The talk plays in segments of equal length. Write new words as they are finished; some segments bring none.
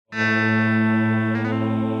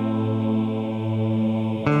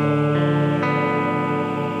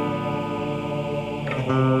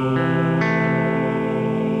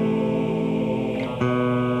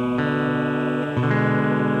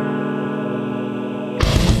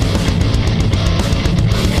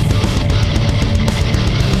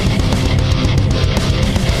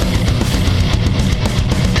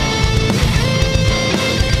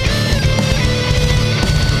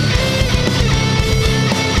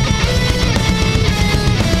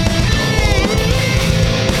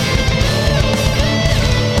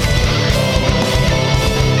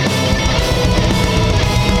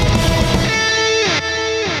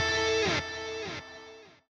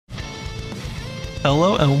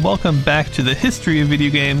Hello and welcome back to the History of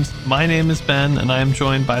Video Games. My name is Ben and I am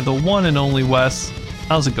joined by the one and only Wes.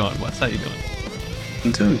 How's it going, Wes? How you doing?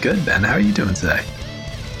 I'm doing good, Ben. How are you doing today?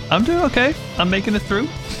 I'm doing okay. I'm making it through.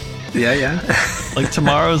 Yeah. Like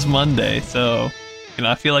tomorrow's Monday, so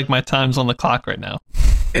I feel like my time's on the clock right now.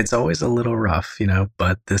 It's always a little rough,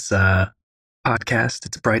 but this podcast,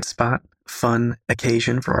 it's a bright spot, fun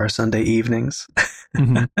occasion for our Sunday evenings.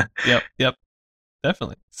 Mm-hmm. Yep,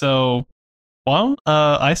 definitely. So,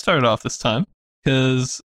 I started off this time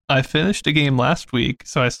because I finished a game last week,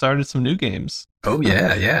 so I started some new games. Oh,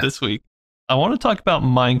 yeah. This week. I want to talk about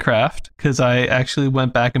Minecraft because I actually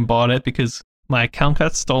went back and bought it because my account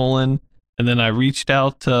got stolen, and then I reached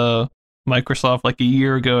out to Microsoft like a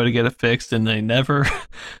year ago to get it fixed, and they never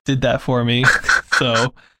did that for me.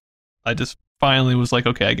 So I just finally was like,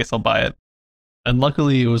 okay, I guess I'll buy it. And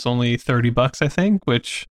luckily it was only $30, I think,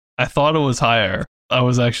 which I thought it was higher. I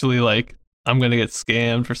was actually like, I'm going to get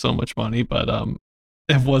scammed for so much money, but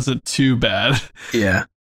it wasn't too bad. Yeah.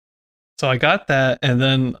 So I got that, and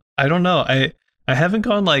then I don't know. I haven't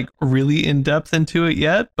gone like really in depth into it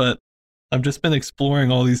yet, but I've just been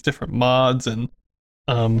exploring all these different mods and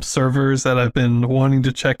servers that I've been wanting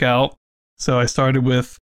to check out. So I started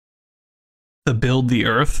with the Build the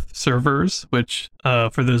Earth servers, which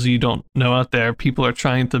for those of you who don't know out there, people are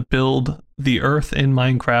trying to build the Earth in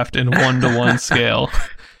Minecraft in 1-to-1 scale,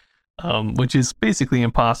 which is basically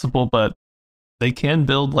impossible, but they can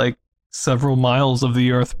build like several miles of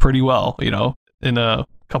the Earth pretty well, in a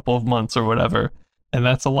couple of months or whatever. And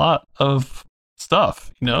that's a lot of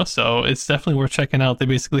stuff, so it's definitely worth checking out. They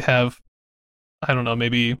basically have, I don't know,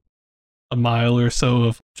 maybe a mile or so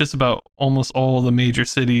of just about almost all the major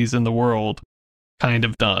cities in the world kind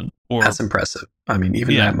of done. Or that's impressive. I mean,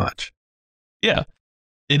 even that much. Yeah.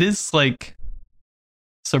 It is like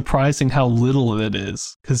surprising how little it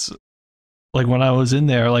is, because like when I was in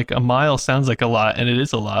there, like a mile sounds like a lot, and it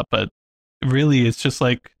is a lot, but really it's just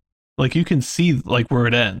like you can see like where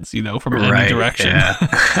it ends, from any direction. Yeah.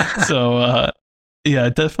 So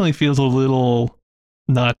it definitely feels a little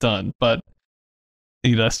not done, but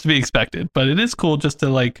that's to be expected. But it is cool just to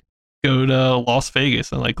like go to Las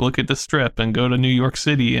Vegas and like look at the Strip, and go to New York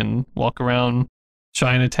City and walk around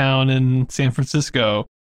Chinatown in San Francisco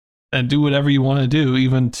and do whatever you want to do,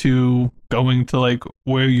 even to going to like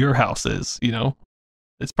where your house is.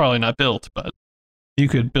 It's probably not built, but you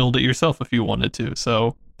could build it yourself if you wanted to.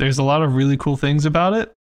 So there's a lot of really cool things about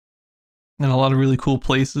it and a lot of really cool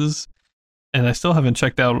places. And I still haven't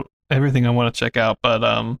checked out everything I want to check out, but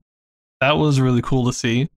that was really cool to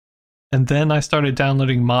see. And then I started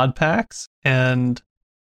downloading mod packs, and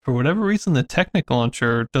for whatever reason, the Technic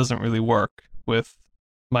launcher doesn't really work with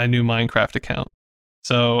my new Minecraft account.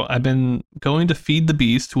 So I've been going to Feed the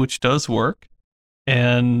Beast, which does work.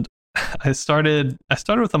 And I started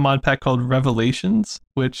with a mod pack called Revelations,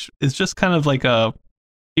 which is just kind of like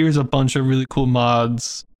here's a bunch of really cool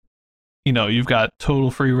mods. You've got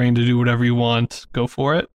total free reign to do whatever you want. Go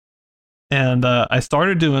for it. And I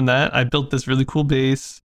started doing that. I built this really cool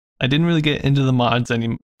base. I didn't really get into the mods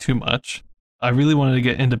too much. I really wanted to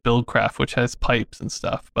get into Buildcraft, which has pipes and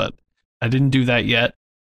stuff, but I didn't do that yet.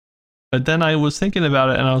 But then I was thinking about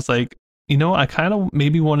it, and I was like, I kind of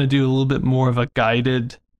maybe want to do a little bit more of a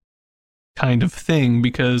guided kind of thing,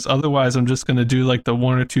 because otherwise I'm just going to do like the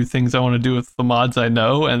one or two things I want to do with the mods I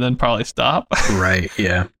know and then probably stop. Right,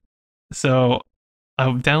 yeah. So I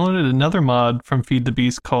downloaded another mod from Feed the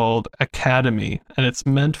Beast called Academy, and it's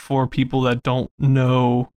meant for people that don't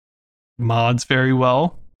know mods very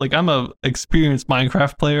well. Like, I'm a experienced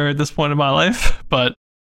Minecraft player at this point in my life, but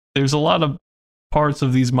there's a lot of parts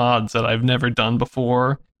of these mods that I've never done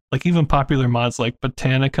before. Like even popular mods like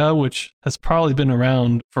Botanica, which has probably been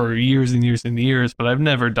around for years and years and years, but I've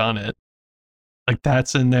never done it. Like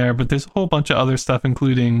that's in there, but there's a whole bunch of other stuff,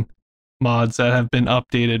 including mods that have been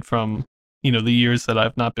updated from, the years that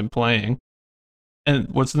I've not been playing. And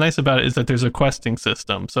what's nice about it is that there's a questing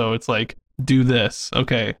system. So it's like, do this.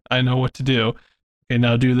 Okay, I know what to do. Okay,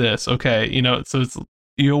 now do this. Okay, so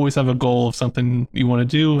you always have a goal of something you want to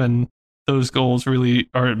do, and those goals really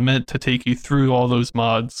are meant to take you through all those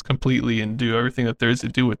mods completely and do everything that there is to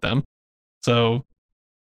do with them. So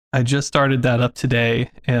I just started that up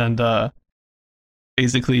today, and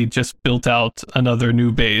basically just built out another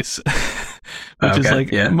new base, which is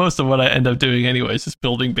like most of what I end up doing anyway, is just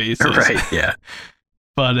building bases. Right, yeah.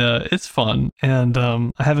 But it's fun, and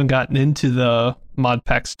I haven't gotten into the mod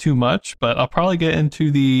packs too much, but I'll probably get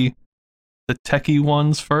into the techie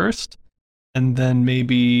ones first, and then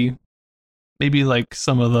maybe maybe like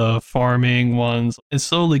some of the farming ones, and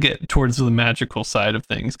slowly get towards the magical side of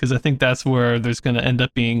things, because I think that's where there's going to end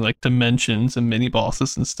up being like dimensions and mini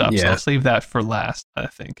bosses and stuff. So Yeah. I'll save that for last, I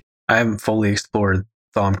think. I haven't fully explored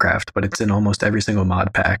Thaumcraft, but it's in almost every single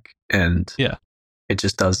mod pack, and Yeah. it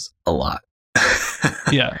just does a lot.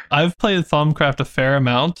 Yeah, I've played Thaumcraft a fair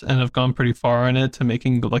amount, and I've gone pretty far in it to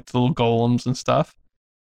making like the little golems and stuff.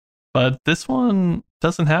 But this one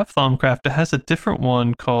doesn't have Thaumcraft. It has a different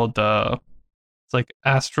one called it's like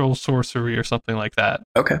Astral Sorcery or something like that.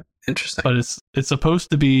 Okay, interesting. But it's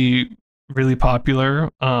supposed to be really popular.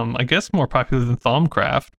 I guess more popular than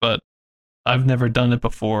Thaumcraft, but I've never done it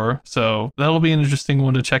before, so that'll be an interesting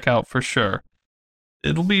one to check out for sure.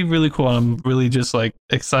 It'll be really cool. I'm really just like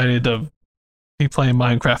excited to be playing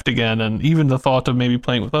Minecraft again, and even the thought of maybe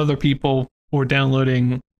playing with other people or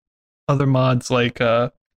downloading other mods like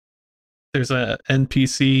there's a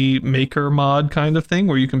NPC maker mod kind of thing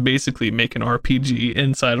where you can basically make an RPG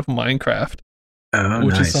inside of Minecraft,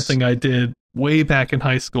 which nice. is something I did way back in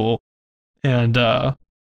high school, and that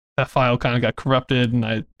file kind of got corrupted and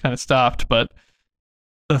I kind of stopped. But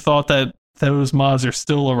the thought that those mods are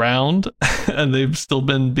still around and they've still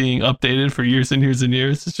been being updated for years and years and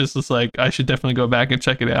years, it's just like I should definitely go back and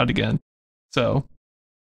check it out again. So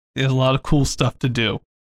there's a lot of cool stuff to do.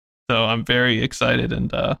 So I'm very excited,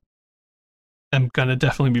 and I'm gonna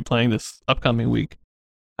definitely be playing this upcoming week.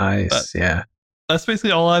 Nice, but yeah. That's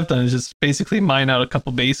basically all I've done, is just basically mine out a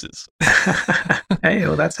couple bases. Hey,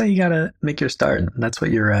 well, that's how you gotta make your start. That's what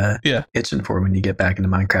you're itching for when you get back into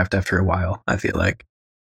Minecraft after a while, I feel like.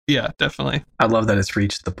 Yeah, definitely. I love that it's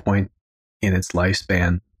reached the point in its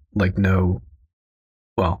lifespan, like I'm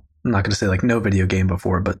not going to say like no video game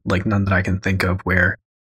before, but like none that I can think of, where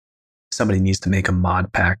somebody needs to make a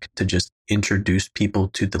mod pack to just introduce people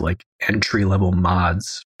to the like entry level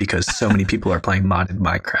mods, because so many people are playing modded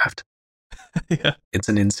Minecraft. Yeah. It's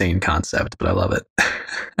an insane concept, but I love it.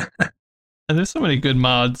 And there's so many good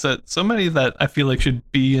mods, so many that I feel like should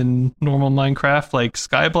be in normal Minecraft. Like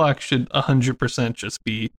Skyblock should 100% just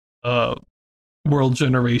be a world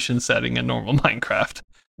generation setting in normal Minecraft.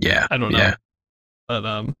 Yeah. I don't know. Yeah.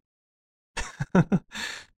 But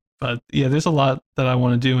but yeah, there's a lot that I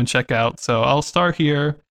want to do and check out. So I'll start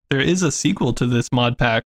here. There is a sequel to this mod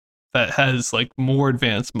pack that has like more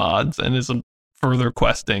advanced mods and is a further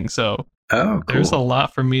questing. So cool. There's a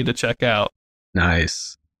lot for me to check out.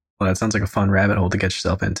 Nice. Well, that sounds like a fun rabbit hole to get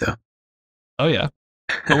yourself into. Oh, yeah.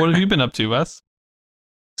 But what have you been up to, Wes?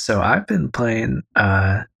 So I've been playing,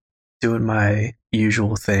 doing my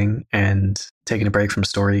usual thing and taking a break from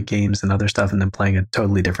story games and other stuff, and then playing a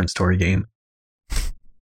totally different story game.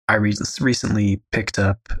 I recently picked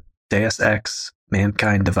up Deus Ex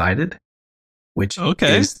Mankind Divided, which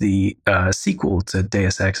is the sequel to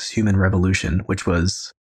Deus Ex Human Revolution, which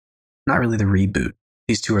was not really the reboot.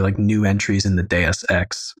 These two are like new entries in the Deus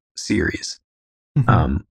Ex series,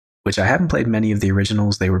 which I haven't played many of the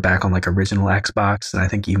originals. They were back on like original Xbox, and I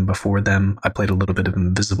think even before them, I played a little bit of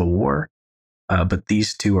Invisible War. But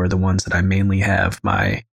these two are the ones that I mainly have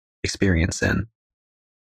my experience in.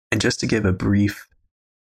 And just to give a brief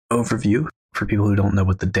overview for people who don't know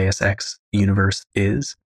what the Deus Ex universe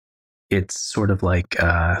is, it's sort of like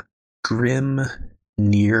a grim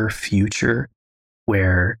near future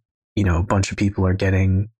where, you know, a bunch of people are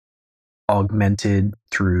getting augmented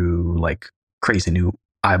through like crazy new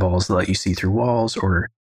eyeballs that let you see through walls, or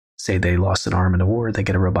say they lost an arm in a war, they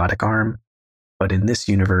get a robotic arm. But in this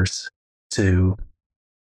universe, to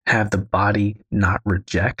have the body not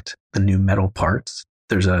reject the new metal parts,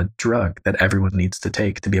 there's a drug that everyone needs to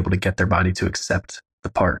take to be able to get their body to accept the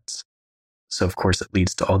parts. So of course it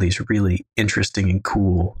leads to all these really interesting and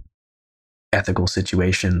cool ethical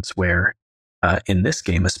situations where in this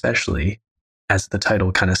game especially, as the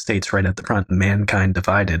title kind of states right at the front, Mankind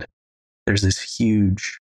Divided, there's this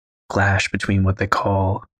huge clash between what they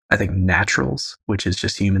call, I think, naturals, which is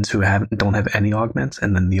just humans who don't have any augments,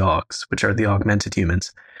 and then the augs, which are the augmented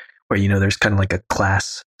humans, where, you know, there's kind of like a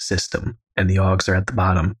class system and the augs are at the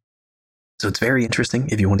bottom. So it's very interesting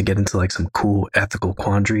if you want to get into like some cool ethical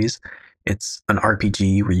quandaries. It's an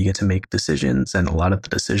RPG where you get to make decisions, and a lot of the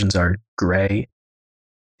decisions are gray.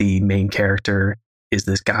 The main character is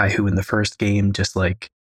this guy who in the first game just like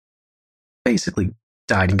basically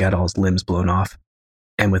died and got all his limbs blown off.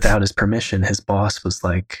 And without his permission, his boss was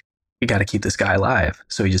like, you got to keep this guy alive.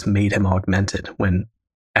 So he just made him augmented when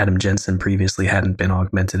Adam Jensen previously hadn't been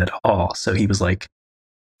augmented at all. So he was like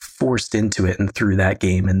forced into it. And through that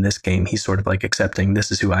game and this game, he's sort of like accepting, this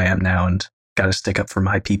is who I am now and got to stick up for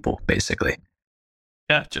my people, basically.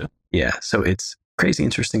 Gotcha. Yeah. So it's crazy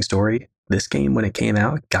interesting story. This game, when it came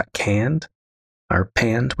out, got canned. or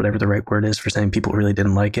panned, whatever the right word is for saying people really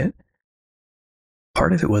didn't like it.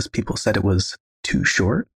 Part of it was people said it was too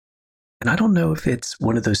short. And I don't know if it's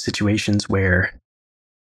one of those situations where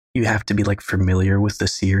you have to be like familiar with the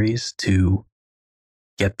series to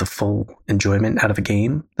get the full enjoyment out of a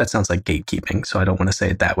game. That sounds like gatekeeping, so I don't want to say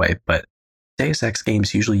it that way. But Deus Ex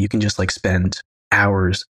games, usually you can just like spend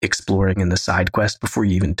hours exploring in the side quest before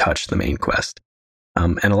you even touch the main quest.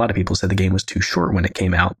 And a lot of people said the game was too short when it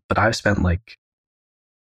came out, but I've spent like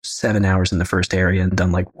 7 hours in the first area and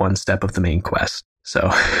done like one step of the main quest. So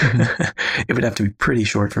it would have to be pretty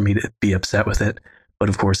short for me to be upset with it. But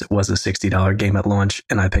of course, it was a $60 game at launch,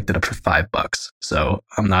 and I picked it up for $5. So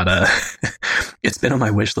I'm not it's been on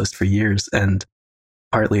my wish list for years, and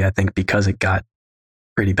partly I think because it got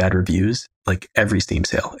pretty bad reviews, like every Steam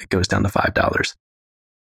sale, it goes down to $5.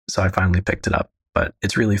 So I finally picked it up. But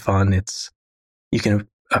it's really fun. You can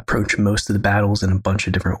approach most of the battles in a bunch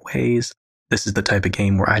of different ways. This is the type of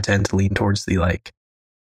game where I tend to lean towards the like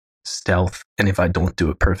stealth, and if I don't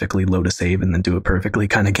do it perfectly, load a save and then do it perfectly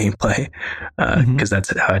kind of gameplay, because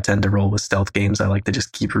that's how I tend to roll with stealth games. I like to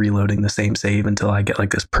just keep reloading the same save until I get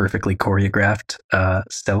like this perfectly choreographed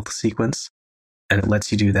stealth sequence, and it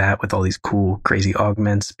lets you do that with all these cool crazy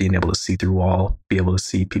augments, being able to see through wall, be able to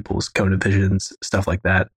see people's cone of visions, stuff like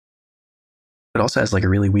that. It also has like a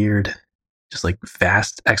really weird, just like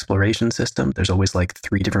fast exploration system. There's always like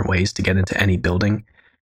 3 different ways to get into any building,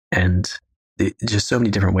 and just so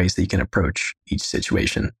many different ways that you can approach each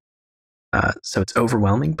situation. So it's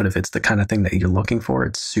overwhelming, but if it's the kind of thing that you're looking for,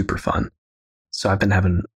 it's super fun. So I've been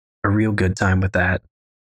having a real good time with that.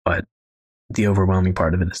 But the overwhelming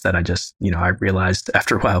part of it is that I realized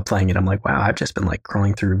after a while playing it, I'm like, wow, I've just been like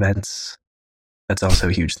crawling through vents. That's also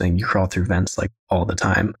a huge thing. You crawl through vents like all the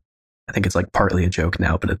time. I think it's like partly a joke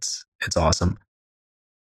now, but it's awesome.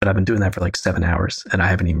 But I've been doing that for like 7 hours, and I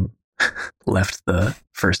haven't even left the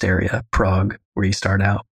first area, Prague, where you start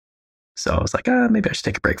out. So I was like, maybe I should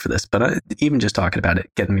take a break for this. But even just talking about it,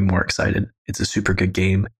 getting me more excited. It's a super good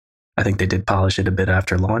game. I think they did polish it a bit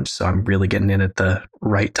after launch, so I'm really getting in at the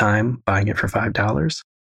right time, buying it for $5.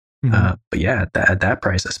 But yeah, at that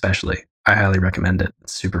price especially, I highly recommend it.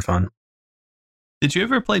 It's super fun. Did you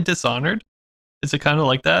ever play Dishonored? Is it kind of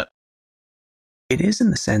like that? It is in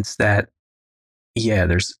the sense that, yeah,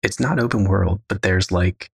 it's not open world, but there's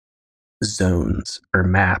like zones or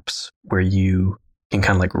maps where you can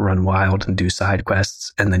kind of like run wild and do side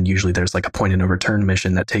quests, and then usually there's like a point of no return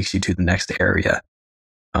mission that takes you to the next area.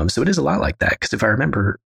 So it is a lot like that, because if I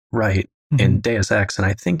remember right, in Deus Ex, and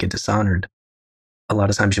I think in Dishonored, a lot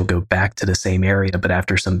of times you'll go back to the same area, but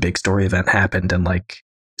after some big story event happened, and like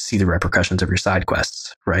see the repercussions of your side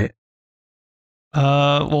quests, right?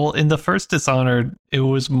 Well, in the first Dishonored, it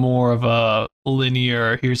was more of a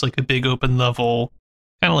linear, here's like a big open level,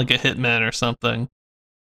 kind of like a Hitman or something.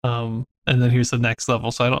 And then here's the next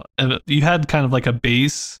level. So you had kind of like a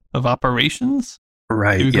base of operations.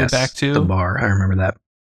 Right. You would yes, go back to the bar. I remember that.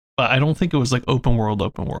 But I don't think it was like open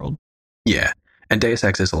world. Yeah. And Deus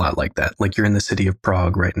Ex is a lot like that. Like you're in the city of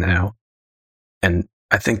Prague right now. And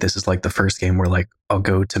I think this is like the first game where like I'll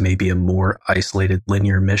go to maybe a more isolated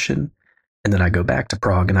linear mission, and then I go back to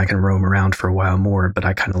Prague and I can roam around for a while more, but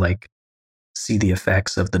I kind of like see the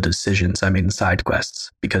effects of the decisions I made in side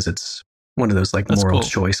quests, because it's one of those like moral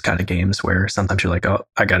choice kind of games where sometimes you're like, oh,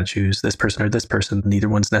 I got to choose this person or this person. Neither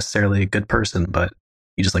one's necessarily a good person, but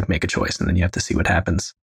you just like make a choice and then you have to see what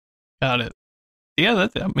happens. Got it. Yeah,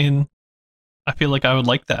 I feel like I would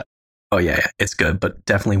like that. Oh yeah, it's good, but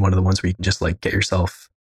definitely one of the ones where you can just like get yourself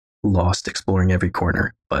lost exploring every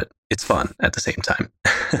corner, but it's fun at the same time.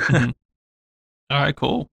 All right,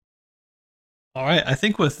 cool. All right, I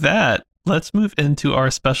think with that, let's move into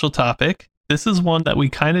our special topic. This is one that we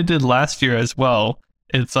kind of did last year as well.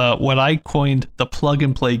 It's what I coined the plug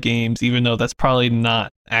and play games, even though that's probably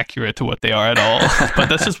not accurate to what they are at all. But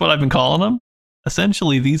that's just what I've been calling them.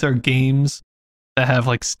 Essentially, these are games that have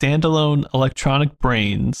like standalone electronic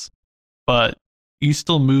brains, but you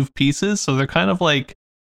still move pieces. So they're kind of like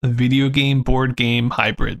video game, board game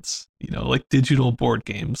hybrids, like digital board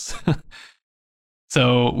games.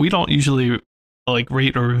 So we don't usually like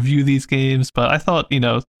rate or review these games, but I thought,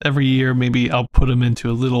 every year maybe I'll put them into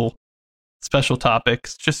a little special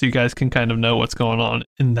topics just so you guys can kind of know what's going on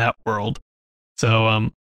in that world. So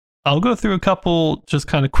I'll go through a couple just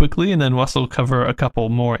kind of quickly, and then Wes will cover a couple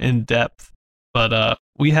more in depth. But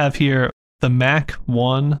we have here the Mac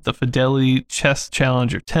 1, the Fidelity Chess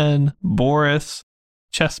Challenger 10, Boris,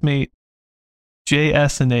 Chessmate,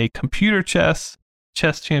 JS&A Computer Chess,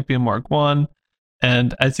 Chess Champion Mark 1.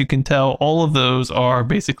 And as you can tell, all of those are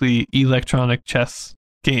basically electronic chess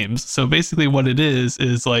games. So basically what it is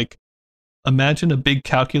like imagine a big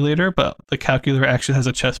calculator, but the calculator actually has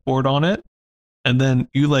a chessboard on it. And then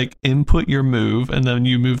you like input your move, and then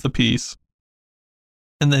you move the piece.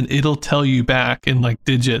 And then it'll tell you back in like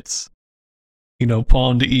digits,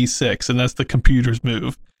 pawn to e6, and that's the computer's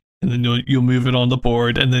move. And then you'll move it on the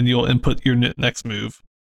board, and then you'll input your next move.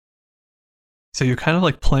 So you're kind of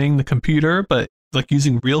like playing the computer, but like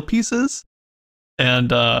using real pieces. And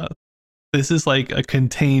this is like a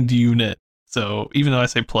contained unit. So even though I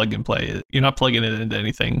say plug and play, you're not plugging it into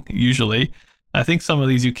anything usually. I think some of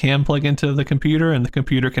these you can plug into the computer, and the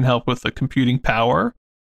computer can help with the computing power.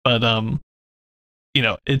 But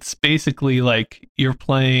it's basically like you're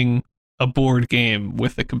playing a board game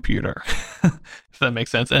with a computer, if that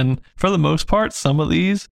makes sense. And for the most part, some of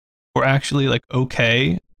these were actually like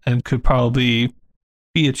okay and could probably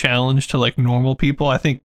be a challenge to like normal people. I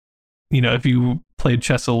think, if you played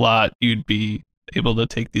chess a lot, you'd be able to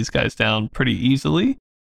take these guys down pretty easily.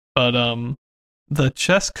 But the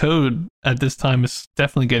chess code at this time is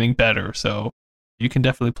definitely getting better, so you can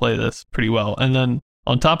definitely play this pretty well. And then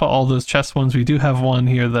on top of all those chess ones, we do have one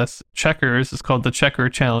here that's checkers. It's called the Checker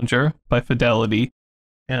Challenger by Fidelity.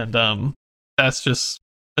 And that's just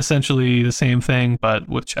essentially the same thing, but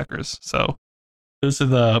with checkers. So those are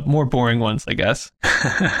the more boring ones, I guess.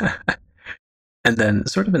 And then,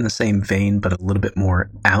 sort of in the same vein, but a little bit more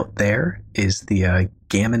out there, is the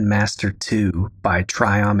Gammon Master 2 by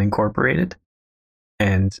Triom Incorporated.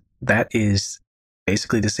 And that is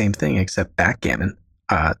basically the same thing, except backgammon.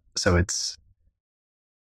 So it's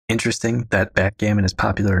interesting that backgammon is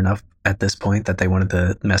popular enough at this point that they wanted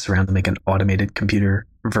to mess around to make an automated computer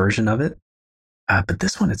version of it. But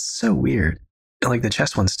this one is so weird. Like the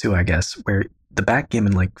chess ones too, I guess, where the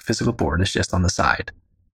backgammon like physical board is just on the side.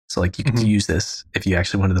 So like you could use this if you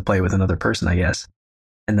actually wanted to play with another person, I guess.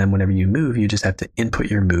 And then whenever you move, you just have to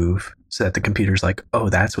input your move so that the computer's like, oh,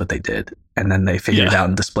 that's what they did. And then they figure it out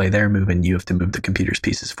and display their move, and you have to move the computer's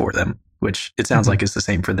pieces for them, which it sounds like is the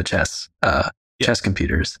same for the chess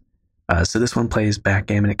computers. So this one plays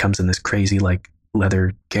backgammon. It comes in this crazy like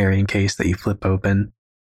leather carrying case that you flip open.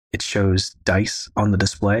 It shows dice on the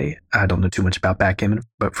display. I don't know too much about backgammon,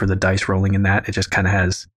 but for the dice rolling in that, it just kind of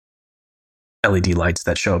has LED lights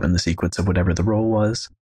that show up in the sequence of whatever the roll was.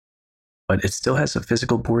 But it still has a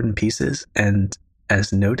physical board and pieces, and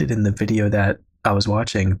as noted in the video that I was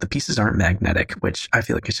watching, the pieces aren't magnetic, which I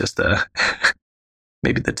feel like it's just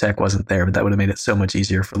maybe the tech wasn't there, but that would have made it so much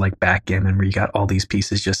easier for like backgammon, where you got all these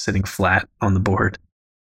pieces just sitting flat on the board.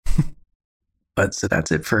 But so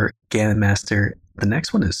that's it for Gammon Master. The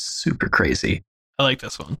next one is super crazy. I like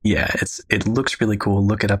this one. Yeah, it looks really cool.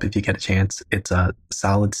 Look it up if you get a chance. It's a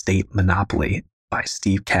Solid State Monopoly by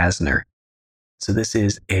Steve Kasner. So this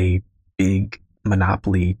is a big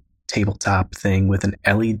Monopoly tabletop thing with an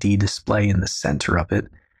LED display in the center of it.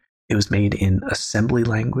 It was made in assembly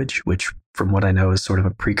language, which from what I know is sort of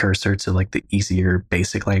a precursor to like the easier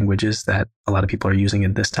basic languages that a lot of people are using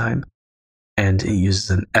at this time. And it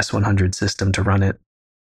uses an S100 system to run it.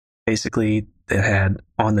 Basically, it had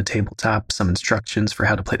on the tabletop some instructions for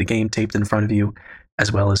how to play the game taped in front of you,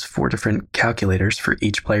 as well as 4 different calculators for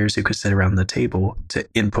each players who could sit around the table to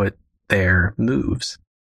input their moves.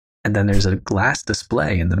 And then there's a glass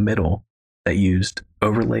display in the middle that used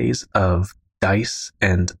overlays of dice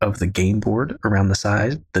and of the game board around the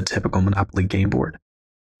side, the typical Monopoly game board,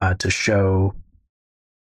 to show,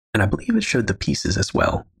 and I believe it showed the pieces as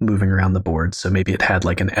well, moving around the board. So maybe it had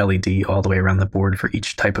like an LED all the way around the board for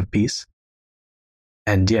each type of piece.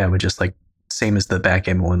 And yeah, it would just like, same as the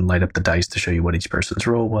backgammon one, light up the dice to show you what each person's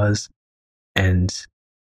roll was. And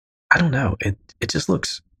I don't know, it just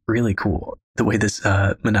looks really cool, the way this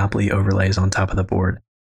Monopoly overlay is on top of the board.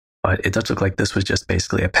 But it does look like this was just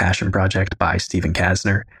basically a passion project by Stephen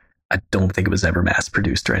Kasner. I don't think it was ever mass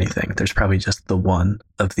produced or anything. There's probably just the one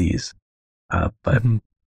of these. But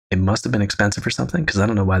it must have been expensive or something, because I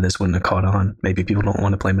don't know why this wouldn't have caught on. Maybe people don't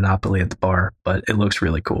want to play Monopoly at the bar, but it looks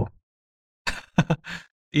really cool.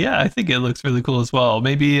 Yeah, I think it looks really cool as well.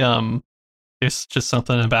 Maybe there's just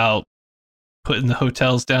something about putting the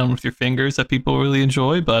hotels down with your fingers that people really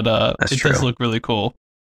enjoy, but it does look really cool.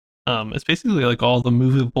 It's basically like all the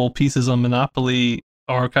movable pieces on Monopoly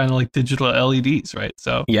are kind of like digital LEDs, right?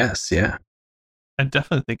 So yes, yeah. I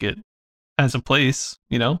definitely think it has a place,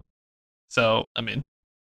 So, I mean,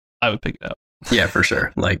 I would pick it up. Yeah, for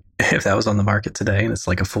sure. Like, if that was on the market today and it's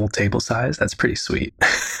like a full table size, that's pretty sweet.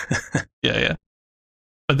 Yeah.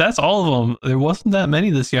 But that's all of them. There wasn't that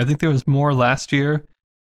many this year. I think there was more last year.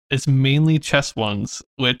 It's mainly chess ones,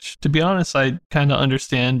 which, to be honest, I kind of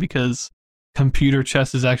understand, because computer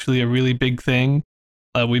chess is actually a really big thing.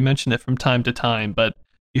 We mention it from time to time, but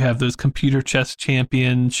you have those computer chess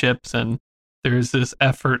championships, and there's this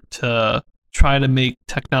effort to try to make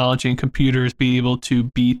technology and computers be able to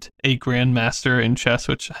beat a grandmaster in chess,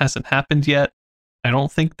 which hasn't happened yet. I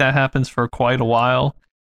don't think that happens for quite a while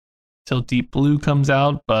till Deep Blue comes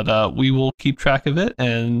out, but we will keep track of it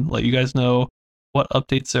and let you guys know what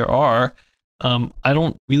updates there are. I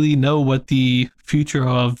don't really know what the future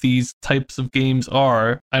of these types of games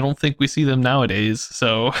are. I don't think we see them nowadays,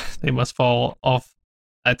 so they must fall off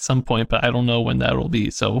at some point, but I don't know when that will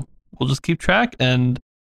be. So we'll just keep track and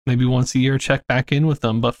maybe once a year check back in with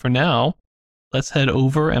them. But for now, let's head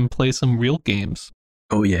over and play some real games.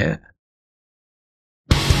 Oh, yeah.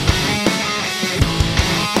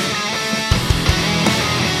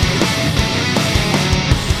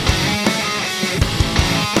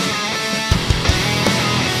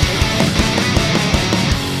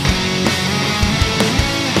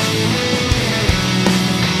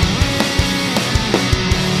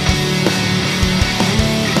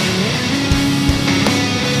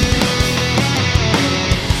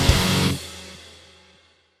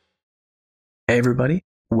 Hey everybody,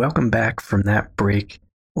 welcome back from that break.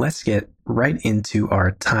 Let's get right into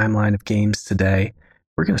our timeline of games today.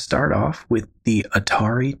 We're going to start off with the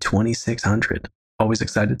Atari 2600. Always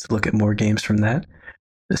excited to look at more games from that.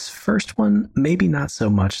 This first one, maybe not so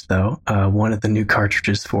much though. One of the new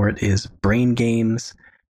cartridges for it is Brain Games,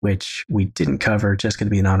 which we didn't cover, just going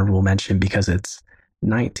to be an honorable mention because it's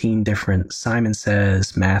 19 different Simon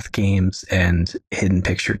Says math games and hidden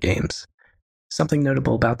picture games. Something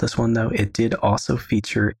notable about this one, though, it did also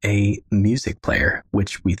feature a music player,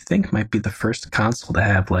 which we think might be the first console to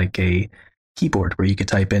have like a keyboard where you could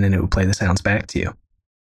type in and it would play the sounds back to you.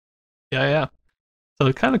 Yeah.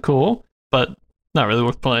 So kind of cool, but not really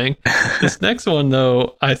worth playing. This next one,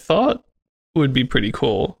 though, I thought would be pretty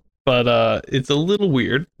cool, but it's a little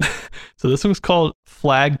weird. So this one's called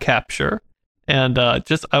Flag Capture. And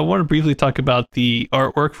I want to briefly talk about the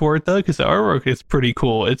artwork for it, though, because the artwork is pretty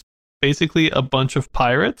cool. It's basically a bunch of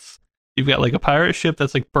pirates. You've got like a pirate ship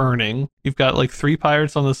that's like burning. You've got like 3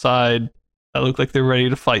 pirates on the side that look like they're ready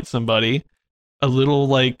to fight somebody. A little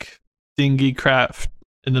like dinghy craft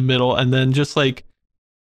in the middle, and then just like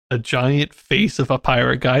a giant face of a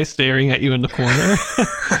pirate guy staring at you in the corner.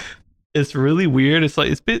 It's really weird. It's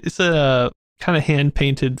like it's a kind of hand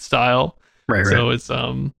painted style. Right. So it's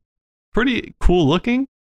pretty cool looking.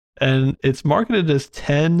 And it's marketed as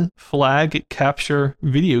 10 flag capture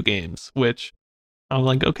video games, which I'm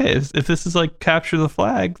like, okay, if this is like capture the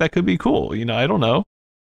flag, that could be cool. You know, I don't know.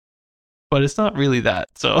 But it's not really that.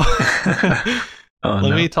 So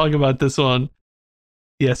let me talk about this one.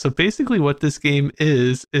 Yeah, so basically what this game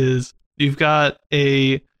is you've got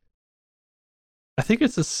I think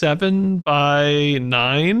it's a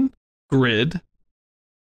 7x9 grid.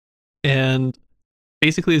 And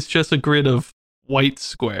basically it's just a grid of white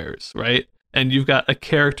squares, right? And you've got a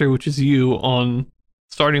character, which is you,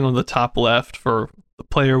 starting on the top left for the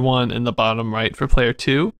player 1 and the bottom right for player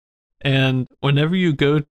 2. And whenever you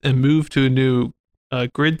go and move to a new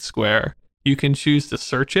grid square, you can choose to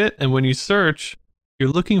search it. And when you search, you're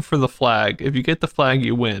looking for the flag. If you get the flag,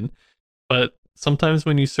 you win. But sometimes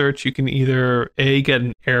when you search, you can either get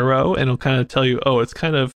an arrow and it'll kind of tell you, oh, it's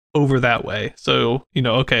kind of over that way. So,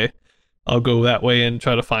 okay, I'll go that way and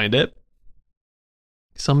try to find it.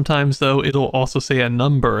 Sometimes, though, it'll also say a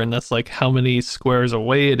number, and that's like how many squares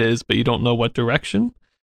away it is, but you don't know what direction.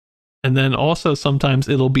 And then also sometimes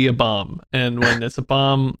it'll be a bomb, and when it's a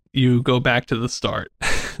bomb, you go back to the start,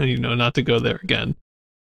 not to go there again.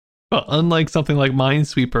 But unlike something like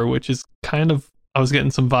Minesweeper, which is kind of, I was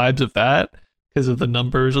getting some vibes of that because of the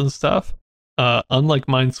numbers and stuff. Unlike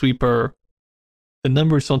Minesweeper, the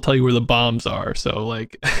numbers don't tell you where the bombs are, so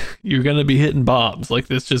like you're gonna be hitting bombs, like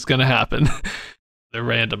this just gonna happen. They're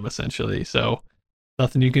random, essentially, so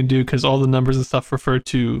nothing you can do because all the numbers and stuff refer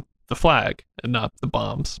to the flag and not the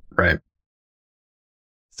bombs. Right.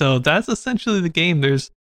 So that's essentially the game. There's,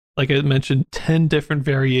 like I mentioned, 10 different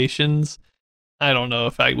variations. I don't know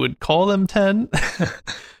if I would call them 10.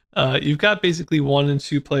 You've got basically 1 and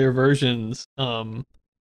 2 player versions of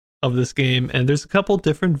this game, and there's a couple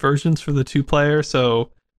different versions for the 2 player. So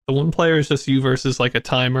the 1 player is just you versus like a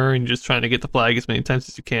timer, and you're just trying to get the flag as many times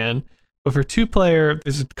as you can. But for 2 player,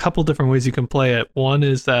 there's a couple different ways you can play it. One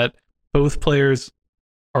is that both players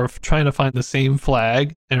are trying to find the same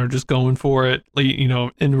flag and are just going for it,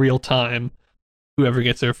 in real time. Whoever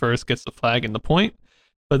gets there first gets the flag and the point.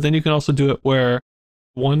 But then you can also do it where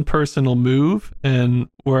one person will move, and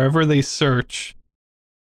wherever they search,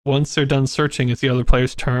 once they're done searching, it's the other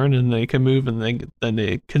player's turn, and they can move, and then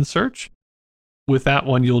they can search. With that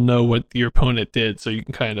one, you'll know what your opponent did, so you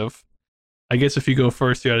can kind of, I guess if you go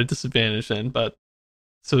first, you're at a disadvantage then, but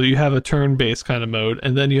So you have a turn-based kind of mode,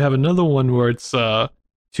 and then you have another one where it's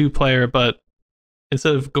 2-player, but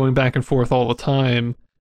instead of going back and forth all the time,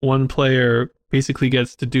 one player basically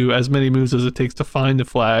gets to do as many moves as it takes to find the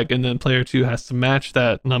flag, and then player 2 has to match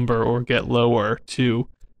that number or get lower to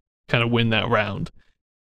kind of win that round.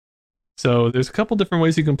 So there's a couple different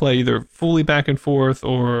ways you can play, either fully back and forth,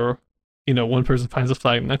 or one person finds a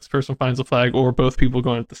flag, next person finds a flag, or both people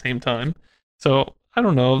going at the same time. So I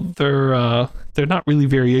don't know, they're not really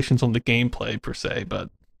variations on the gameplay per se, but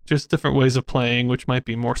just different ways of playing, which might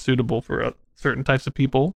be more suitable for certain types of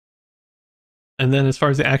people. And then as far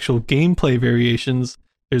as the actual gameplay variations,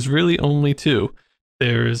 there's really only two.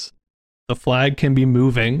 There's the flag can be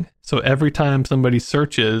moving, so every time somebody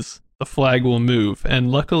searches, the flag will move. And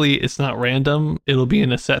luckily, it's not random. It'll be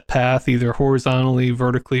in a set path, either horizontally,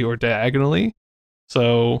 vertically, or diagonally.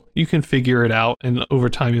 So you can figure it out, and over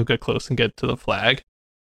time, you'll get close and get to the flag.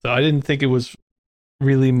 So I didn't think it was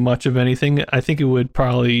really much of anything. I think it would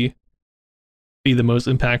probably be the most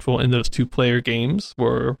impactful in those 2-player games,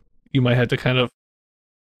 where you might have to kind of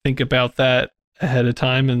think about that ahead of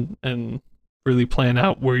time and really plan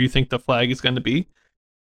out where you think the flag is going to be.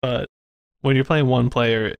 But when you're playing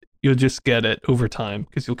 1-player, you'll just get it over time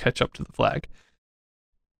because you'll catch up to the flag.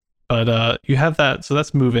 But you have that, so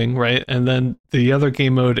that's moving, right? And then the other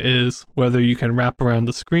game mode is whether you can wrap around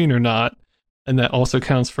the screen or not, and that also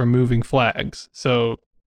counts for moving flags. So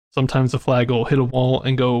sometimes the flag will hit a wall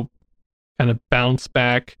and go kind of bounce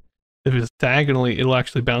back. If it's diagonally, it'll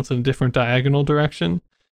actually bounce in a different diagonal direction.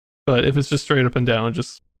 But if it's just straight up and down, it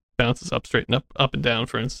just bounces up, straight and up and down,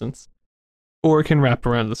 for instance. Or it can wrap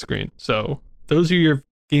around the screen. So those are your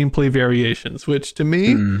gameplay variations, which to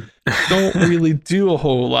me don't really do a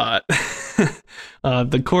whole lot.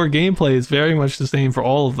 The core gameplay is very much the same for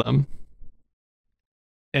all of them.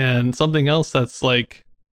 And something else that's like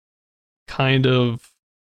kind of,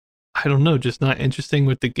 I don't know, just not interesting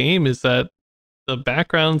with the game is that the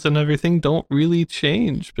backgrounds and everything don't really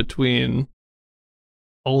change between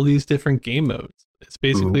all these different game modes. It's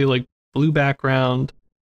basically like blue background,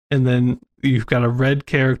 and then you've got a red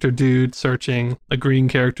character dude searching, a green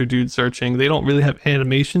character dude searching. They don't really have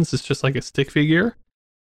animations. It's just like a stick figure,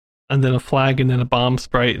 and then a flag, and then a bomb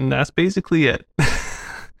sprite, and that's basically it.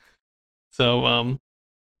 So,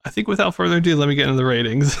 I think without further ado, let me get into the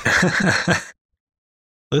ratings.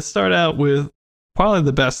 Let's start out with probably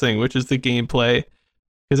the best thing, which is the gameplay,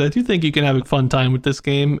 because I do think you can have a fun time with this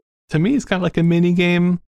game. To me, it's kind of like a mini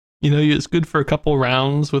game. It's good for a couple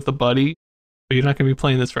rounds with a buddy, but you're not going to be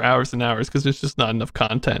playing this for hours and hours because there's just not enough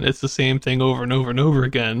content. It's the same thing over and over and over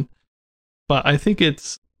again. But I think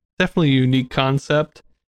it's definitely a unique concept.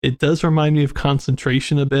 It does remind me of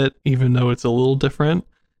Concentration a bit, even though it's a little different.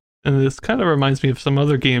 And this kind of reminds me of some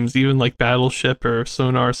other games, even like Battleship or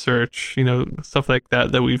Sonar Search, stuff like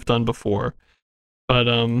that we've done before. But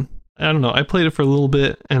I don't know. I played it for a little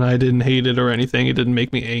bit and I didn't hate it or anything. It didn't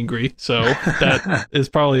make me angry. So that is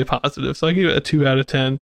probably a positive. So I give it a 2 out of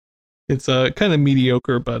 10. It's kind of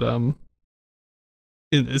mediocre, but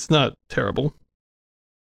it's not terrible.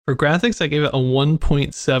 For graphics, I gave it a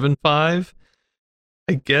 1.75.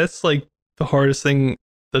 I guess like the hardest thing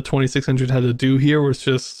the 2600 had to do here was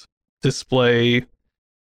just display,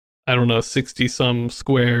 I don't know, 60 some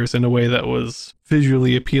squares in a way that was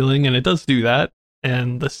visually appealing, and it does do that.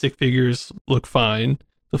 And the stick figures look fine,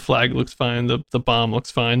 the flag looks fine, the bomb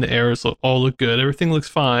looks fine, the arrows all look good, everything looks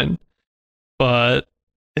fine. But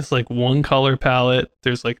it's like one color palette,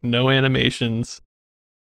 there's like no animations.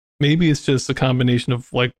 Maybe it's just a combination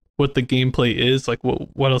of like what the gameplay is, like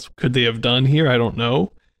what else could they have done here, I don't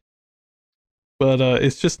know. But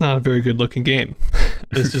it's just not a very good looking game.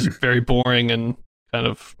 It's just very boring and kind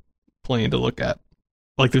of plain to look at.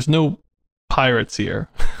 Like there's no pirates here,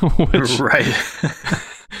 which right.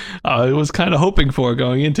 I was kind of hoping for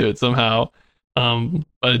going into it somehow.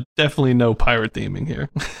 But definitely no pirate theming here.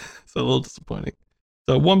 It's a little disappointing.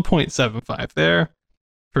 So 1.75 there.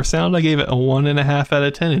 For sound, I gave it a 1.5 out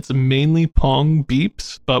of 10. It's mainly Pong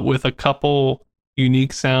beeps, but with a couple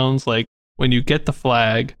unique sounds. Like when you get the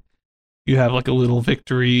flag, you have like a little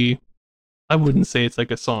victory. I wouldn't say it's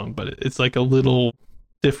like a song, but it's like a little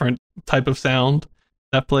different type of sound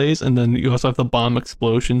that plays. And then you also have the bomb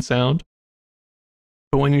explosion sound.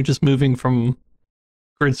 But when you're just moving from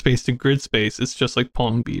grid space to grid space, it's just like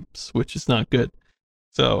Pong beeps, which is not good.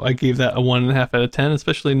 So I gave that a 1.5 out of 10,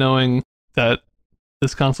 especially knowing that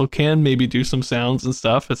this console can maybe do some sounds and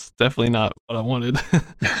stuff. It's definitely not what I wanted.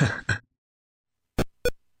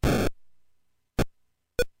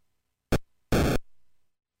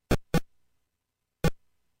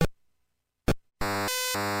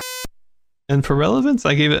 And for relevance,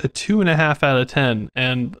 I gave it a 2.5 out of 10.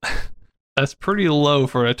 And that's pretty low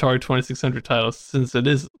for an Atari 2600 title since it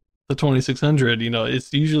is the 2600.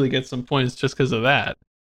 It usually gets some points just because of that.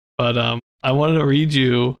 But I wanted to read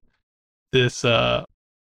you this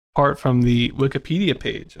part from the Wikipedia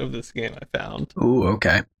page of this game I found. Ooh,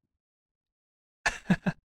 okay.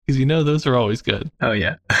 Because those are always good. Oh,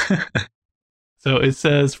 yeah. So it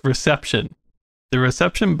says reception. The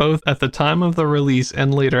reception both at the time of the release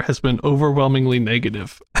and later has been overwhelmingly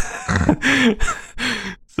negative.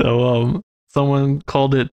 So someone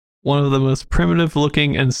called it one of the most primitive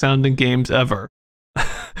looking and sounding games ever.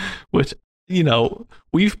 Which,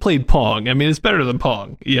 we've played Pong. I mean, it's better than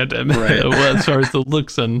Pong. You have to admit, right. As far as the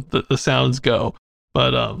looks and the sounds go.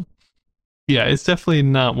 But yeah, it's definitely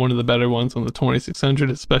not one of the better ones on the 2600,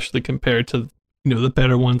 especially compared to the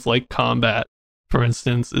better ones like Combat, for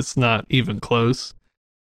instance. It's not even close.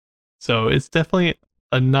 So it's definitely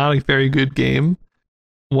not a very good game.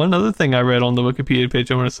 One other thing I read on the Wikipedia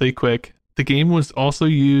page I want to say quick. The game was also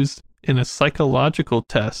used in a psychological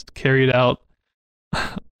test carried out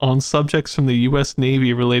on subjects from the U.S.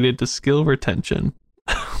 Navy related to skill retention.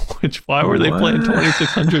 Which, why were they playing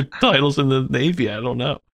 2600 titles in the Navy? I don't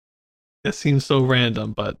know. It seems so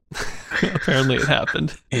random, but apparently it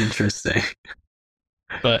happened. Interesting.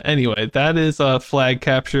 But anyway, that is a flag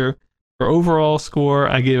capture. For overall score,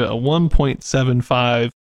 I gave it a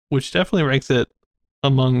 1.75, which definitely ranks it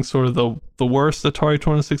among sort of the worst Atari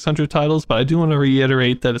 2600 titles, but I do want to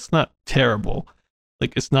reiterate that it's not terrible.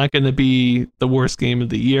 Like, it's not going to be the worst game of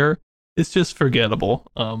the year. It's just forgettable.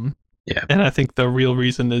 Yeah. And I think the real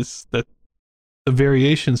reason is that the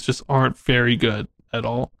variations just aren't very good at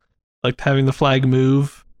all. Like, having the flag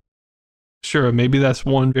move, sure, maybe that's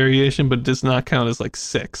one variation, but it does not count as like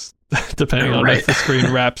 6, depending on if the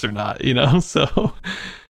screen wraps or not, So,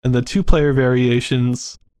 and the 2-player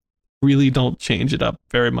variations really don't change it up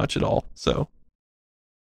very much at all. So,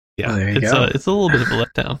 yeah, it's a little bit of a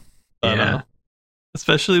letdown. But, yeah.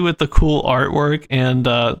 Especially with the cool artwork and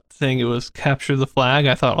saying it was capture the flag,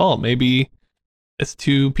 I thought, oh, maybe it's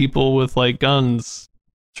 2 people with like guns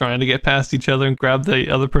trying to get past each other and grab the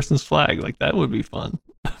other person's flag. Like, that would be fun.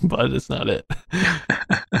 But it's not it.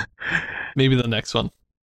 Maybe the next one.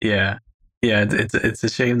 Yeah. It's a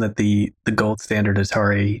shame that the gold standard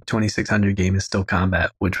Atari 2600 game is still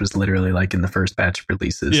Combat, which was literally like in the first batch of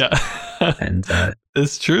releases. Yeah. And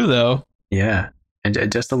it's true though. Yeah. And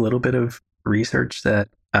just a little bit of research that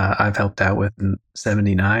I've helped out with in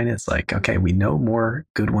 79. It's like, okay, we know more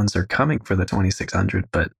good ones are coming for the 2600,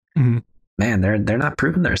 but man, they're not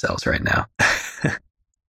proving themselves right now.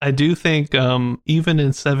 I do think even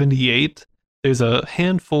in 78, there's a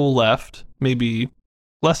handful left, maybe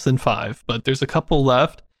less than 5, but there's a couple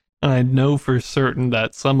left, and I know for certain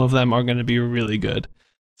that some of them are going to be really good.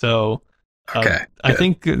 So I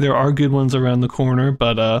think there are good ones around the corner,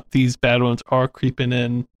 but these bad ones are creeping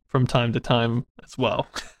in from time to time as well.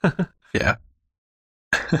 Yeah.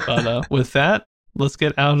 But with that, let's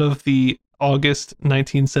get out of the August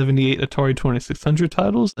 1978 Atari 2600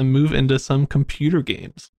 titles and move into some computer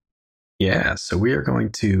games. Yeah, so we are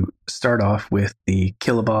going to start off with the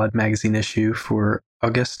Kilobaud magazine issue for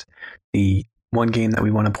August. The one game that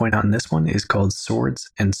we want to point out in this one is called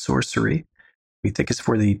Swords and Sorcery. We think it's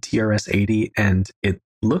for the TRS-80, and it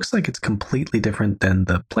looks like it's completely different than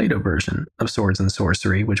the Play-Doh version of Swords and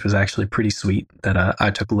Sorcery, which was actually pretty sweet that I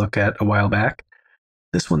took a look at a while back.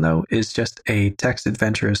 This one, though, is just a text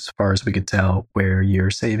adventure as far as we could tell, where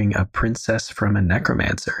you're saving a princess from a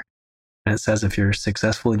necromancer. And it says if you're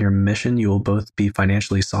successful in your mission, you will both be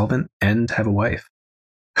financially solvent and have a wife.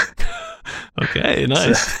 Okay,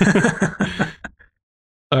 nice.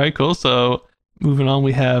 All right, cool. So moving on,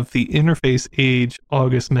 we have the Interface Age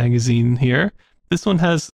August magazine here. This one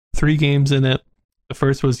has 3 games in it. The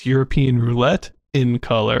first was European Roulette in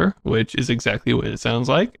color, which is exactly what it sounds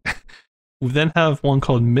like. We then have one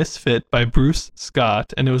called Misfit by Bruce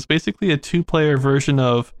Scott, and it was basically a 2-player version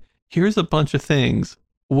of here's a bunch of things.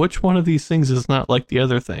 Which one of these things is not like the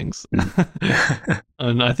other things?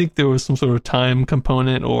 And I think there was some sort of time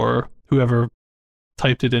component, or whoever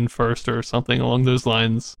typed it in first or something along those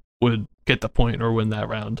lines would get the point or win that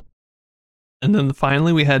round. And then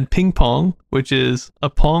finally we had Ping Pong, which is a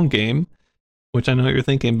Pong game, which I know what you're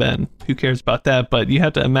thinking, Ben. Who cares about that? But you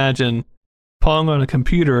have to imagine Pong on a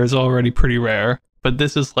computer is already pretty rare, but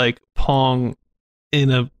this is like Pong in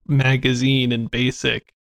a magazine in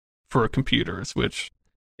BASIC for computers, which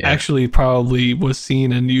actually probably was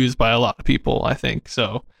seen and used by a lot of people, I think.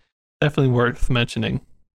 So definitely worth mentioning.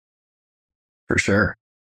 For sure.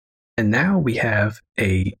 And now we have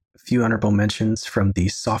a few honorable mentions from the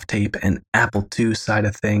Soft Tape and Apple II side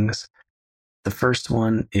of things. The first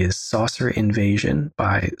one is Saucer Invasion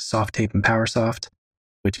by Soft Tape and Powersoft,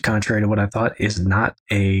 which, contrary to what I thought, is not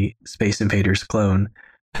a Space Invaders clone.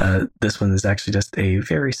 This one is actually just a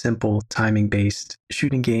very simple timing-based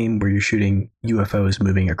shooting game where you're shooting UFOs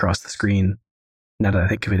moving across the screen. Now that I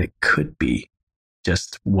think of it, it could be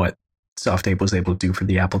just what Soft Tape was able to do for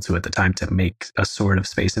the Apple II at the time to make a sort of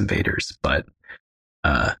Space Invaders, but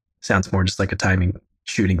sounds more just like a timing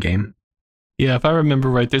shooting game. Yeah, if I remember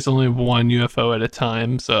right, there's only one UFO at a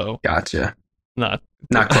time, so Gotcha. not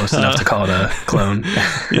close enough to call it a clone.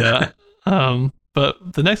 Yeah.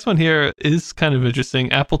 But the next one here is kind of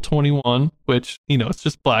interesting. Apple 21, which, it's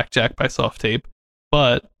just Blackjack by Soft Tape,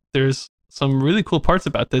 but there's some really cool parts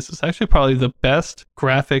about this. It's actually probably the best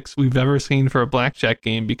graphics we've ever seen for a Blackjack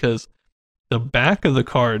game because the back of the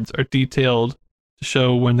cards are detailed to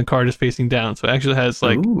show when the card is facing down. So it actually has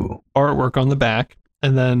artwork on the back,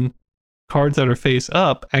 and then cards that are face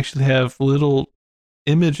up actually have little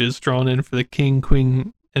images drawn in for the king,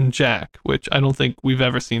 queen, and jack, which I don't think we've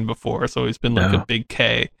ever seen before. It's always been like a big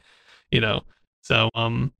K, So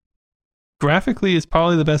graphically, it's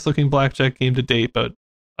probably the best looking Blackjack game to date, but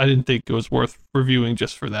I didn't think it was worth reviewing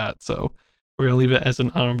just for that. So we're going to leave it as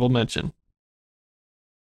an honorable mention.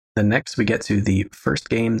 Then next we get to the first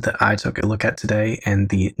game that I took a look at today, and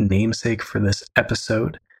the namesake for this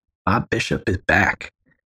episode. Bob Bishop is back,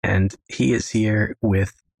 and he is here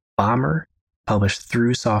with Bomber, published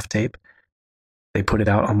through Soft Tape. They put it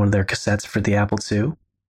out on one of their cassettes for the Apple II,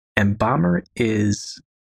 and Bomber is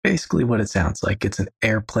basically what it sounds like. It's an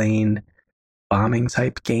airplane bombing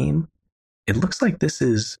type game. It looks like this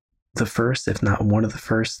is the first, if not one of the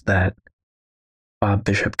first, that Bob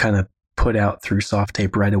Bishop kind of put out through Soft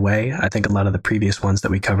Tape right away. I think a lot of the previous ones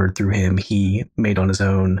that we covered through him, he made on his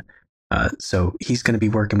own. So he's going to be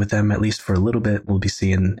working with them at least for a little bit. We'll be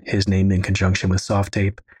seeing his name in conjunction with Soft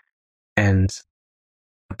Tape. And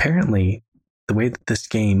apparently, the way that this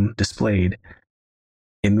game displayed,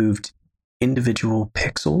 it moved individual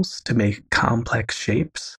pixels to make complex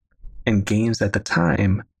shapes. And games at the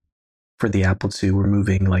time for the Apple II were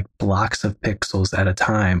moving like blocks of pixels at a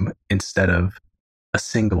time instead of a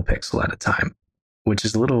single pixel at a time, which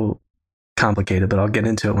is a little complicated, but I'll get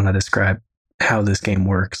into it when I describe how this game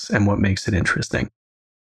works and what makes it interesting.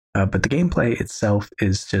 But the gameplay itself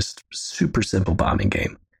is just super simple bombing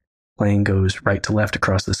game. Plane goes right to left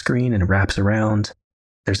across the screen and wraps around.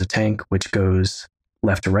 There's a tank which goes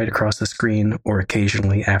left to right across the screen, or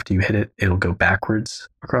occasionally after you hit it, it'll go backwards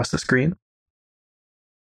across the screen.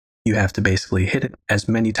 You have to basically hit it as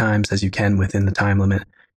many times as you can within the time limit,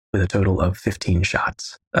 with a total of 15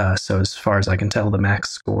 shots. So as far as I can tell, the max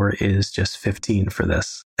score is just 15 for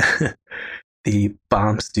this. The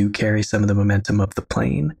bombs do carry some of the momentum of the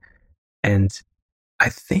plane, and I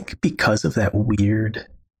think because of that weird,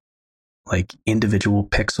 like, individual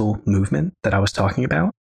pixel movement that I was talking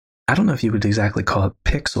about, I don't know if you would exactly call it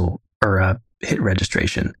pixel or hit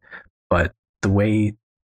registration, but the way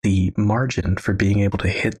the margin for being able to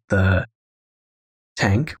hit the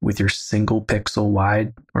tank with your single pixel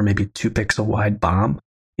wide or maybe 2 pixel wide bomb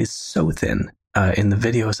is so thin. In the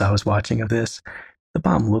videos I was watching of this, the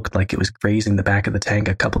bomb looked like it was grazing the back of the tank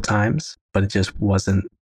a couple times, but it just wasn't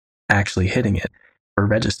actually hitting it or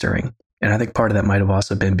registering. And I think part of that might have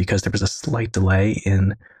also been because there was a slight delay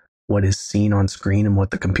in what is seen on screen and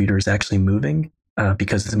what the computer is actually moving,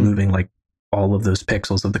 because it's moving like all of those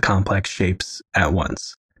pixels of the complex shapes at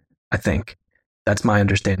once. I think that's my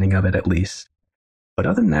understanding of it, at least. But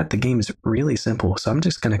other than that, the game is really simple. So I'm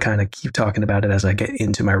just going to kind of keep talking about it as I get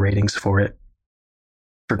into my ratings for it.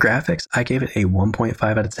 For graphics, I gave it a 1.5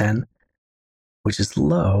 out of 10, which is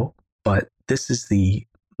low, but this is the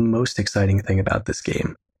most exciting thing about this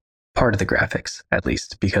game. Part of the graphics, at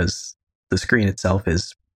least, because the screen itself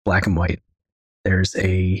is black and white. There's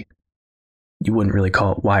you wouldn't really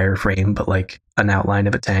call it wireframe, but like an outline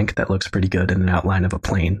of a tank that looks pretty good and an outline of a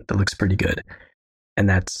plane that looks pretty good. And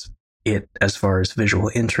that's it as far as visual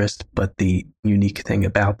interest, but the unique thing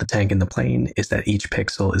about the tank and the plane is that each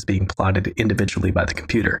pixel is being plotted individually by the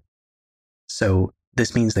computer. So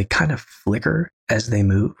this means they kind of flicker as they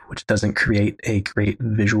move, which doesn't create a great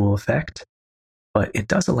visual effect, but it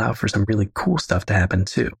does allow for some really cool stuff to happen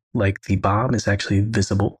too. Like the bomb is actually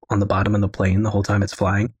visible on the bottom of the plane the whole time it's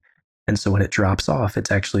flying. And so when it drops off, it's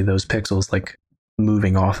actually those pixels like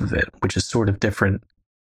moving off of it, which is sort of different.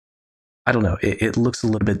 I don't know, it looks a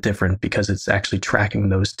little bit different because it's actually tracking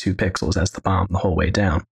those 2 pixels as the bomb the whole way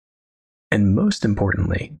down. And most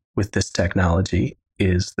importantly, with this technology,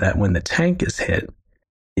 is that when the tank is hit,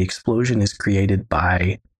 the explosion is created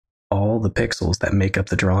by all the pixels that make up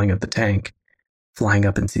the drawing of the tank flying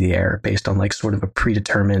up into the air based on like sort of a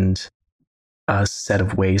predetermined a set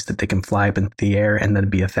of ways that they can fly up into the air and then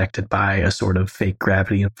be affected by a sort of fake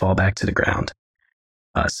gravity and fall back to the ground.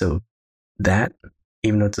 So that,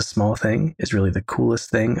 even though it's a small thing, is really the coolest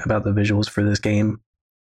thing about the visuals for this game.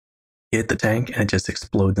 You hit the tank and it just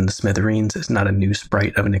explodes into smithereens. It's not a new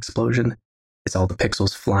sprite of an explosion. It's all the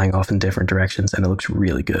pixels flying off in different directions, and it looks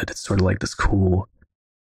really good. It's sort of like this cool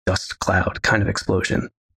dust cloud kind of explosion.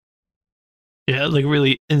 Yeah, it like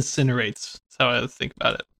really incinerates. That's how I think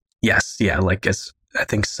about it. Yes, yeah, like I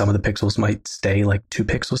think some of the pixels might stay like 2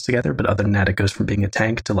 pixels together, but other than that, it goes from being a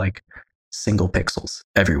tank to like single pixels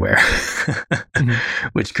everywhere,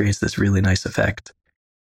 which creates this really nice effect.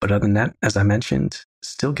 But other than that, as I mentioned,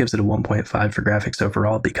 still gives it a 1.5 for graphics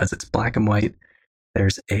overall because it's black and white.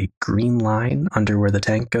 There's a green line under where the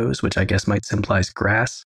tank goes, which I guess might symbolize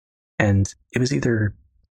grass. And it was either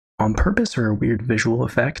on purpose or a weird visual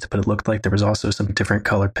effect, but it looked like there was also some different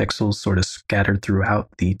colored pixels sort of scattered throughout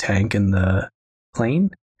the tank and the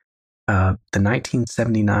plane. The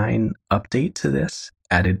 1979 update to this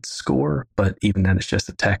added score, but even then it's just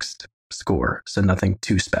a text score, so nothing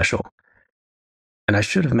too special. And I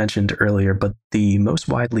should have mentioned earlier, but the most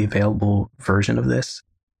widely available version of this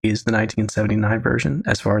is the 1979 version,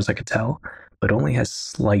 as far as I could tell, but only has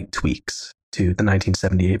slight tweaks to the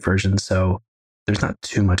 1978 version, so there's not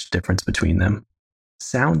too much difference between them.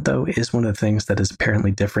 Sound, though, is one of the things that is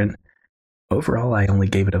apparently different. Overall, I only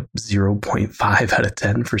gave it a 0.5 out of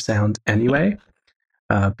 10 for sound anyway,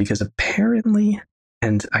 because apparently,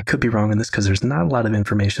 and I could be wrong on this because there's not a lot of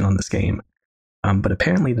information on this game, but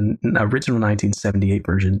apparently the original 1978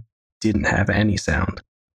 version didn't have any sound.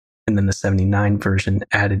 And then the 79 version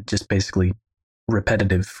added just basically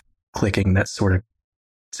repetitive clicking that sort of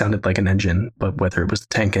sounded like an engine, but whether it was a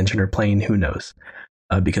tank engine or plane, who knows?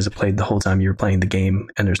 Because it played the whole time you were playing the game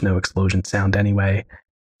and there's no explosion sound anyway.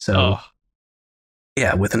 So,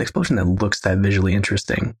 yeah, with an explosion that looks that visually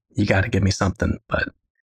interesting, you got to give me something. But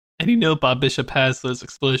and you know Bob Bishop has those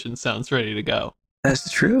explosion sounds ready to go.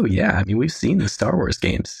 That's true, yeah. I mean, we've seen the Star Wars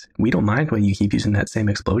games. We don't mind when you keep using that same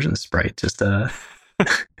explosion sprite. Just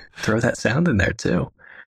throw that sound in there, too.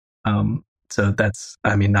 So that's,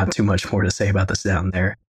 I mean, not too much more to say about the sound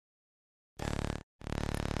there.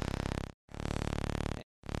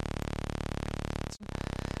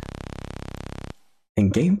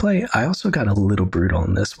 In gameplay, I also got a little brutal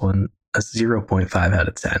on this one, a 0.5 out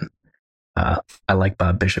of 10. I like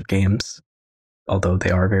Bob Bishop games. Although they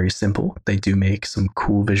are very simple, they do make some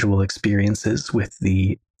cool visual experiences with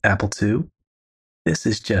the Apple II. This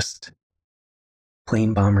is just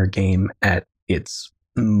plane bomber game at its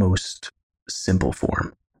most simple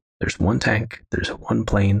form. There's one tank, there's one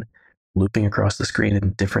plane looping across the screen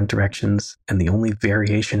in different directions, and the only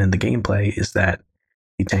variation in the gameplay is that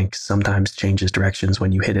the tank sometimes changes directions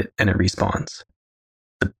when you hit it and it respawns.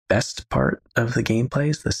 The best part of the gameplay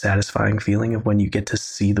is the satisfying feeling of when you get to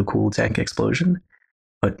see the cool tank explosion.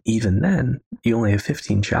 But even then, you only have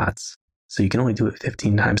 15 shots. So you can only do it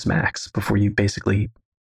 15 times max before you basically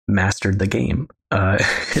mastered the game.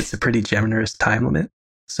 It's a pretty generous time limit.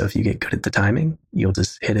 So if you get good at the timing, you'll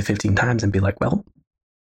just hit it 15 times and be like, well,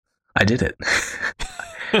 I did it.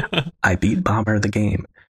 I beat Bomber the game.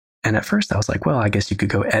 And at first I was like, well, I guess you could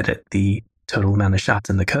go edit the total amount of shots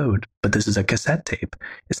in the code, but this is a cassette tape.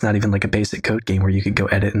 It's not even like a basic code game where you could go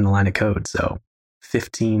edit in a line of code. So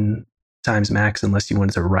 15 times max unless you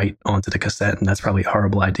wanted to write onto the cassette, and that's probably a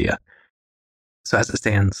horrible idea. So as it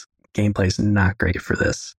stands, gameplay is not great for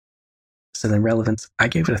this. So then relevance, I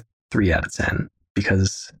gave it a 3 out of 10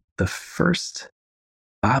 because the first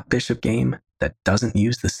Bob Bishop game that doesn't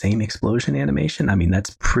use the same explosion animation, I mean,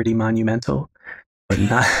 that's pretty monumental, but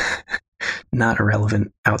not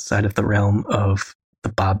irrelevant outside of the realm of the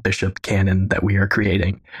Bob Bishop canon that we are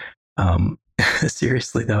creating.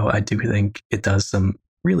 Seriously, though, I do think it does some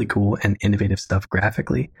really cool and innovative stuff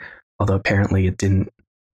graphically, although apparently it didn't,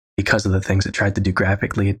 because of the things it tried to do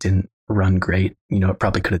graphically, it didn't run great. You know, it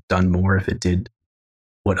probably could have done more if it did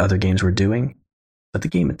what other games were doing, but the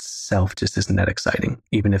game itself just isn't that exciting,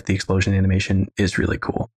 even if the explosion animation is really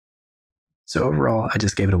cool. So overall, I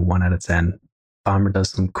just gave it a 1 out of 10. Bomber does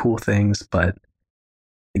some cool things, but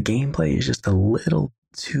the gameplay is just a little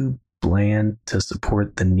too bland to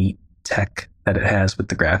support the neat tech that it has with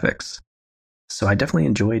the graphics. So I definitely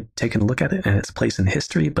enjoyed taking a look at it and its place in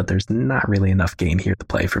history, but there's not really enough game here to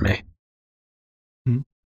play for me.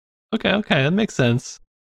 Okay, that makes sense.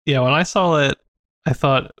 Yeah, when I saw it, I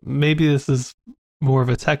thought maybe this is more of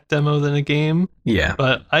a tech demo than a game. Yeah.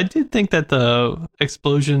 But I did think that the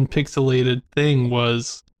explosion pixelated thing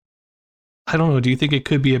was, I don't know, do you think it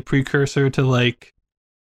could be a precursor to like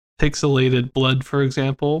pixelated Blood, for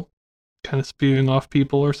example? kind of spewing off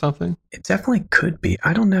people or something? It definitely could be.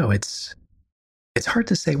 I don't know. It's hard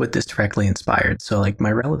to say what this directly inspired. So like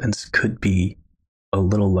my relevance could be a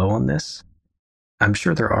little low on this. I'm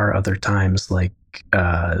sure there are other times like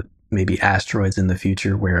maybe asteroids in the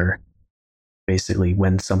future where basically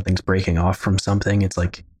when something's breaking off from something, it's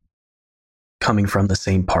like coming from the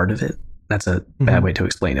same part of it. That's a bad way to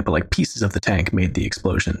explain it, but like pieces of the tank made the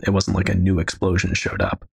explosion. It wasn't like a new explosion showed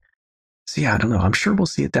up. So yeah, I don't know. I'm sure we'll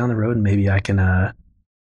see it down the road, and maybe I can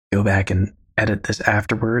go back and edit this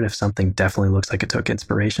afterward if something definitely looks like it took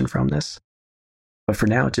inspiration from this. But for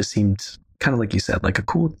now, it just seemed kind of like you said, like a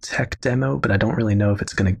cool tech demo, but I don't really know if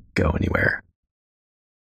it's going to go anywhere.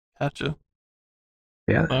 Gotcha.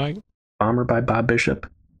 Yeah. All right. Bomber by Bob Bishop.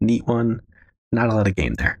 Neat one. Not a lot of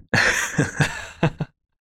game there.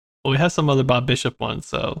 Well, we have some other Bob Bishop ones,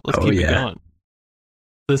 so let's keep it going.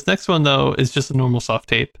 This next one, though, is just a normal soft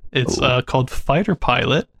tape. It's called Fighter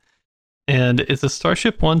Pilot, and it's a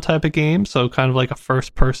Starship One type of game, so kind of like a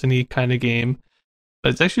first-person-y kind of game.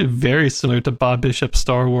 But it's actually very similar to Bob Bishop's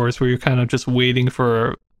Star Wars, where you're kind of just waiting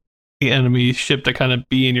for the enemy ship to kind of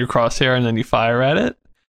be in your crosshair, and then you fire at it.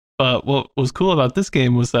 But what was cool about this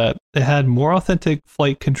game was that it had more authentic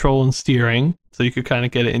flight control and steering, so you could kind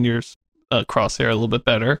of get it in your crosshair a little bit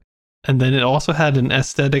better. And then it also had an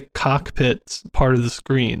aesthetic cockpit part of the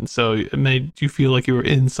screen, so it made you feel like you were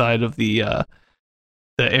inside of the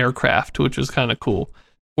aircraft, which was kind of cool.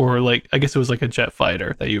 Or like, I guess it was like a jet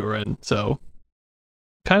fighter that you were in. So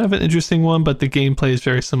kind of an interesting one, but the gameplay is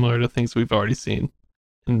very similar to things we've already seen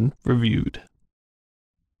and reviewed.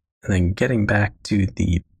 And then getting back to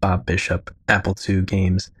the Bob Bishop Apple II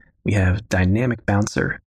games, we have Dynamic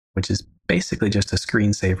Bouncer, which is basically just a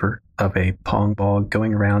screensaver of a pong ball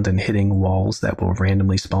going around and hitting walls that will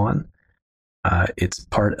randomly spawn. It's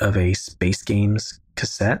part of a Space Games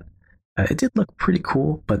cassette. It did look pretty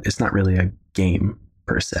cool, but it's not really a game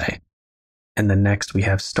per se. And then next we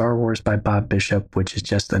have Star Wars by Bob Bishop, which is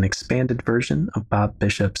just an expanded version of Bob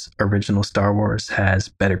Bishop's original Star Wars, has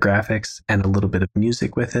better graphics and a little bit of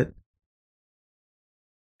music with it.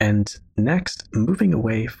 And next, moving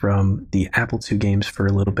away from the Apple II games for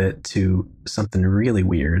a little bit to something really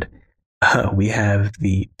weird, we have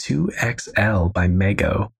the 2XL by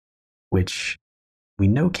Mego, which we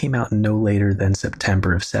know came out no later than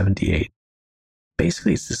September of '78.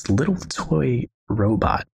 Basically, it's this little toy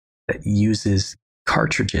robot that uses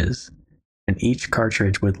cartridges, and each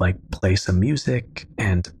cartridge would like play some music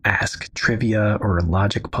and ask trivia or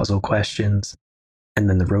logic puzzle questions, and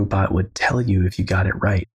then the robot would tell you if you got it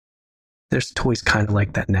right. There's toys kind of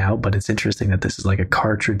like that now, but it's interesting that this is like a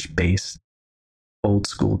cartridge-based old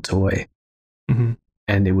school toy. Mm-hmm.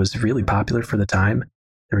 And it was really popular for the time.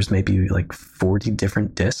 There was maybe like 40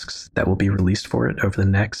 different discs that will be released for it over the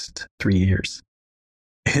next 3 years.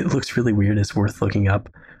 It looks really weird. It's worth looking up,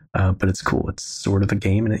 but it's cool. It's sort of a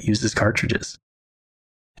game and it uses cartridges.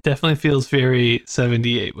 It definitely feels very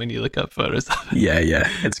 78 when you look up photos of it. Yeah.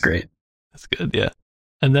 It's great. That's good, yeah.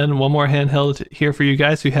 And then one more handheld here for you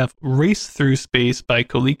guys. We have Race Through Space by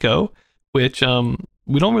Coleco, which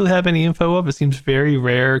we don't really have any info of. It seems very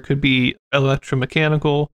rare. It could be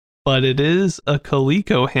electromechanical, but it is a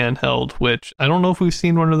Coleco handheld, which I don't know if we've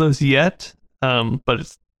seen one of those yet,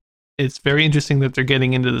 but it's very interesting that they're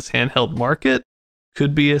getting into this handheld market.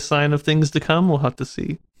 Could be a sign of things to come. We'll have to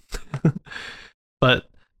see. But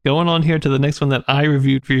going on here to the next one that I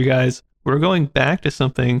reviewed for you guys, we're going back to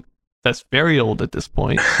something that's very old at this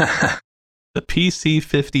point. The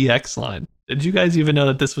PC50X line. Did you guys even know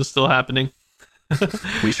that this was still happening?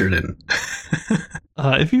 We sure didn't.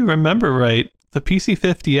 If you remember right, the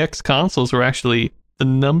PC50X consoles were actually the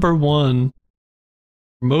number one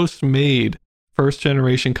most made first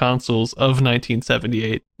generation consoles of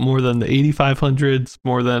 1978. More than the 8500s,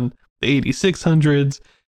 more than the 8600s.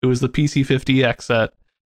 It was the PC50X that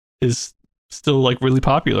is still like really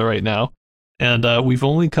popular right now. And we've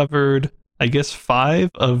only covered, I guess,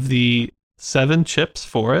 5 of the 7 chips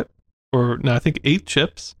for it. Or no, I think 8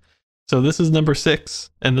 chips. So this is number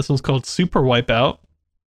 6. And this one's called Super Wipeout.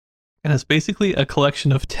 And it's basically a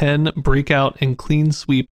collection of 10 breakout and clean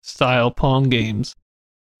sweep style Pong games.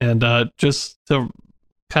 And just to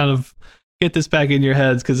kind of get this back in your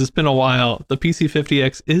heads, because it's been a while, the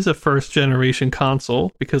PC50X is a first generation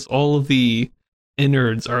console because all of the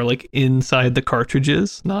innards are like inside the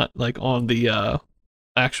cartridges, not like on the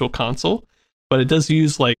actual console, but it does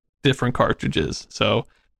use like different cartridges. So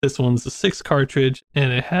this one's the 6th cartridge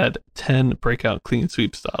and it had 10 breakout clean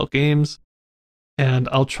sweep style games. And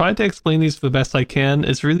I'll try to explain these the best I can.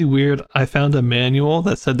 It's really weird. I found a manual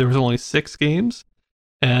that said there was only 6 games,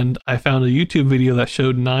 and I found a YouTube video that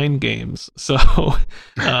showed 9 games. So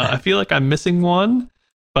I feel like I'm missing one,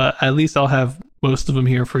 but at least I'll have most of them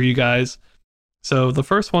here for you guys. So the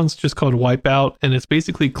first one's just called Wipeout, and it's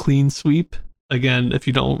basically clean sweep. Again, if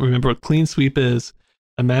you don't remember what clean sweep is,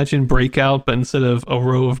 imagine Breakout, but instead of a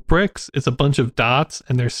row of bricks, it's a bunch of dots,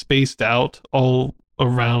 and they're spaced out all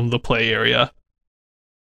around the play area.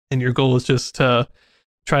 And your goal is just to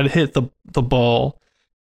try to hit the ball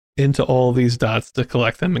into all these dots to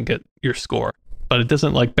collect them and get your score. But it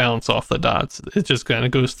doesn't like bounce off the dots. It just kind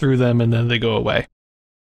of goes through them and then they go away.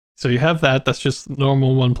 So you have that. That's just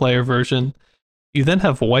normal 1-player version. You then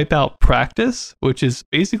have Wipeout Practice, which is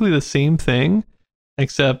basically the same thing,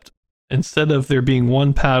 except instead of there being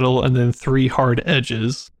 1 paddle and then 3 hard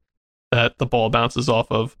edges that the ball bounces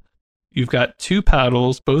off of, you've got 2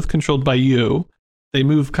 paddles, both controlled by you. They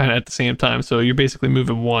move kind of at the same time, so you're basically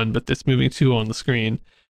moving 1, but it's moving 2 on the screen.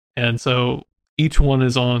 And so each one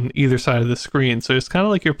is on either side of the screen. So it's kind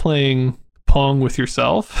of like you're playing Pong with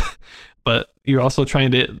yourself, but you're also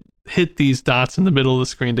trying to hit these dots in the middle of the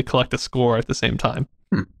screen to collect a score at the same time.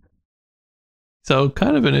 So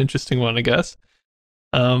kind of an interesting one, I guess.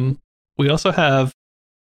 We also have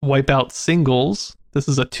Wipeout Singles. This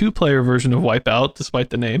is a 2-player version of Wipeout,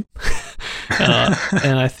 despite the name.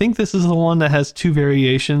 And I think this is the one that has 2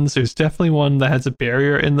 variations. There's definitely one that has a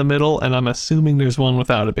barrier in the middle, and I'm assuming there's one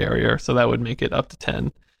without a barrier, so that would make it up to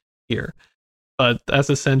 10 here. But that's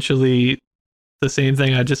essentially the same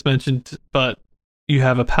thing I just mentioned, but you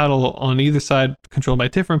have a paddle on either side controlled by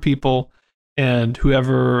different people, and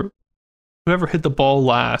whoever hit the ball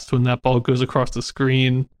last when that ball goes across the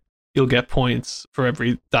screen, you'll get points for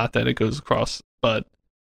every dot that it goes across. But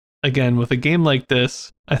again, with a game like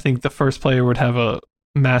this, I think the first player would have a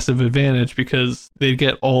massive advantage because they'd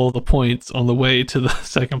get all the points on the way to the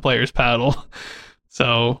second player's paddle.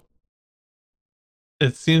 So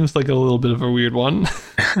it seems like a little bit of a weird one.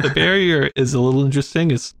 The barrier is a little interesting.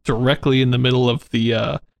 It's directly in the middle of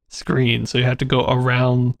the screen, so you have to go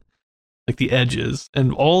around like the edges.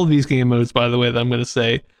 And all of these game modes, by the way, that I'm going to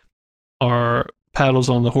say are paddles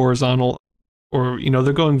on the horizontal, or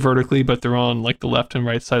they're going vertically, but they're on like the left and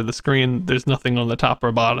right side of the screen. There's nothing on the top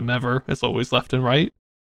or bottom ever. It's always left and right.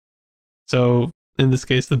 So in this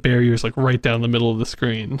case, the barrier is like right down the middle of the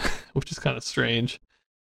screen, which is kind of strange,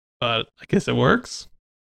 but I guess it works.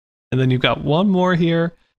 And then you've got one more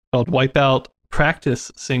here called Wipeout Practice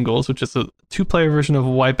Singles, which is a 2-player version of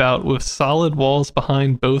Wipeout with solid walls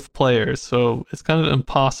behind both players. So it's kind of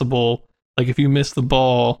impossible. Like if you miss the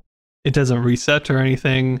ball, it doesn't reset or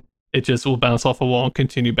anything. It just will bounce off a wall and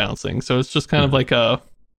continue bouncing. So it's just kind of like a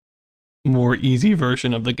more easy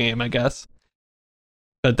version of the game, I guess.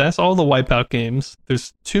 But that's all the Wipeout games.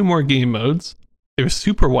 There's 2 more game modes. There's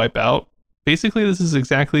Super Wipeout. Basically, this is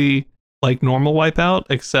exactly like normal Wipeout,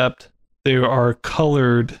 except there are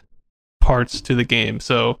colored parts to the game.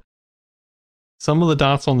 So some of the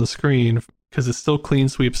dots on the screen, because it's still clean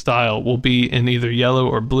sweep style, will be in either yellow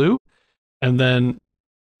or blue. And then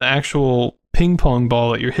the actual ping pong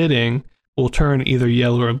ball that you're hitting will turn either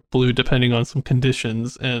yellow or blue depending on some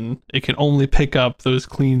conditions, and it can only pick up those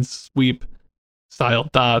clean sweep style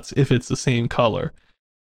dots if it's the same color.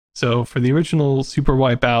 So for the original Super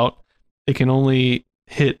Wipeout, it can only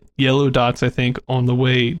hit yellow dots, I think, on the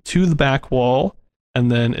way to the back wall,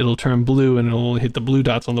 and then it'll turn blue and it'll only hit the blue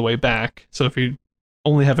dots on the way back. So if you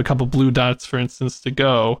only have a couple blue dots, for instance, to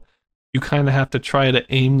go, you kind of have to try to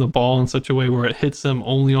aim the ball in such a way where it hits them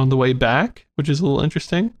only on the way back, which is a little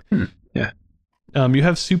interesting. Yeah. You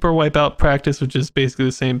have Super Wipeout Practice, which is basically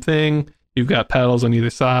the same thing. You've got paddles on either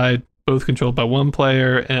side, both controlled by 1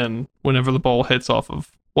 player, and whenever the ball hits off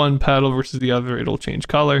of one paddle versus the other, it'll change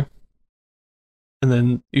color. And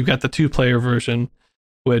then you've got the 2-player version,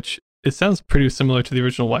 which it sounds pretty similar to the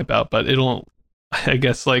original Wipeout, but it'll, I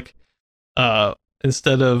guess, like,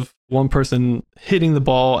 instead of one person hitting the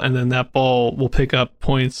ball and then that ball will pick up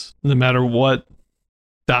points no matter what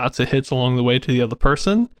dots it hits along the way to the other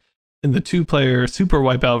person. In the 2-player Super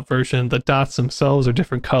Wipeout version, the dots themselves are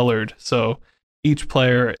different colored. So each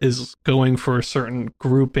player is going for a certain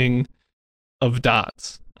grouping of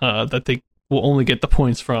dots that they will only get the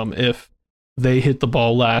points from if they hit the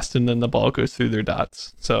ball last and then the ball goes through their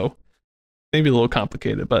dots. So maybe a little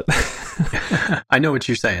complicated, but I know what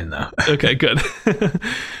you're saying, though. Okay, good.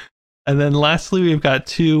 And then lastly, we've got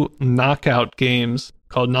 2 knockout games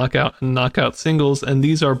called Knockout and Knockout Singles, and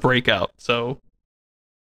these are Breakout. So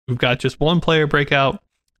we've got just 1-player Breakout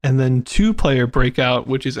and then 2-player Breakout,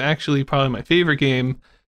 which is actually probably my favorite game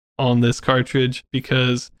on this cartridge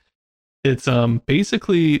because it's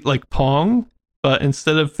basically like Pong, but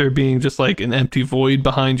instead of there being just like an empty void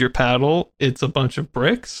behind your paddle, it's a bunch of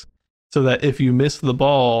bricks. So that if you miss the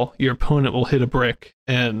ball, your opponent will hit a brick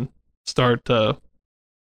and start to,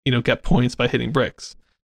 get points by hitting bricks.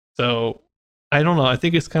 So I don't know. I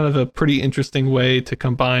think it's kind of a pretty interesting way to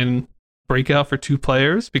combine Breakout for 2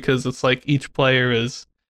 players, because it's like each player is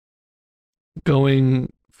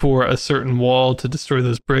going for a certain wall to destroy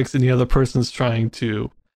those bricks, and the other person's trying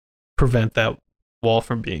to prevent that wall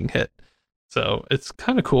from being hit. So it's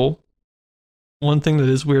kind of cool. One thing that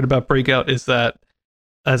is weird about Breakout is that,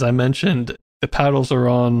 as I mentioned, the paddles are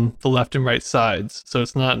on the left and right sides. So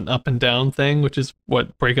it's not an up and down thing, which is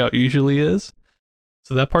what Breakout usually is.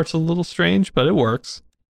 So that part's a little strange, but it works.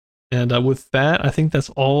 And with that, I think that's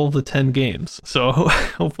all the 10 games. So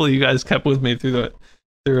hopefully you guys kept with me through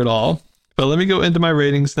it all. But let me go into my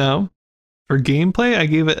ratings now. For gameplay, I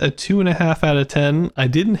gave it a 2.5 out of 10. I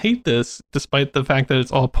didn't hate this, despite the fact that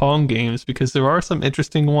it's all Pong games, because there are some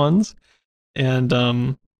interesting ones.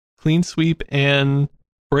 And Clean Sweep and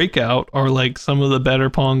Breakout are like some of the better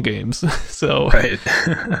Pong games. So right.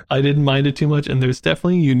 I didn't mind it too much. And there's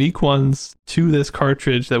definitely unique ones to this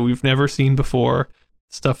cartridge that we've never seen before.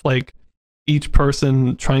 Stuff like each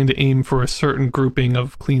person trying to aim for a certain grouping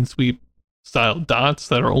of Clean Sweep style dots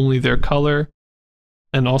that are only their color.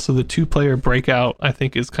 And also the 2-player Breakout, I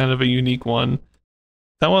think, is kind of a unique one.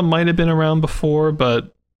 That one might have been around before,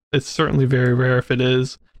 but it's certainly very rare if it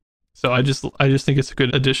is. So I just think it's a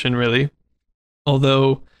good addition, really.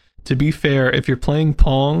 Although, to be fair, if you're playing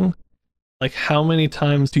Pong, like how many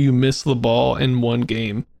times do you miss the ball in one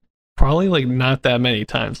game? Probably like not that many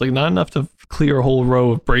times. Like not enough to clear a whole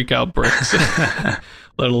row of Breakout bricks,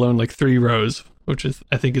 let alone like 3 rows, which is,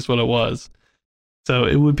 I think, is what it was. So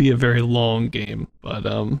it would be a very long game, but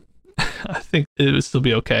I think it would still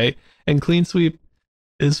be okay. And Clean Sweep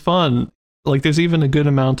is fun. Like there's even a good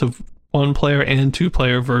amount of 1-player and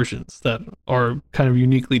 2-player versions that are kind of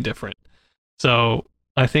uniquely different. So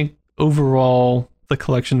I think overall the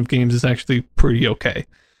collection of games is actually pretty okay.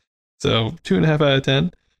 So 2.5 out of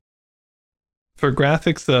 10. For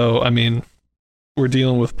graphics though, I mean, we're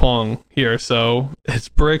dealing with Pong here. So it's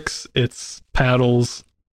bricks, it's paddles,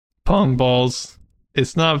 Pong balls.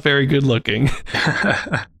 It's not very good looking.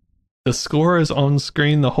 The score is on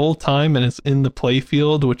screen the whole time and it's in the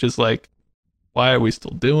playfield, which is like, why are we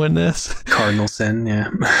still doing this? Cardinal sin, yeah.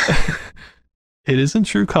 It isn't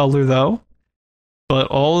true color though, but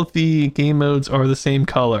all of the game modes are the same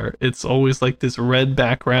color. It's always like this red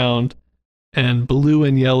background and blue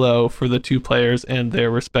and yellow for the 2 players and their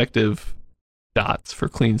respective dots for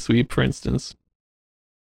Clean Sweep, for instance.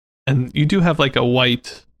 And you do have like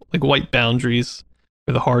white boundaries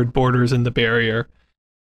for the hard borders and the barrier.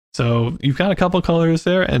 So you've got a couple colors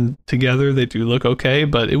there, and together they do look okay,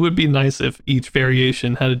 but it would be nice if each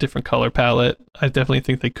variation had a different color palette. I definitely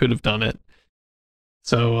think they could have done it.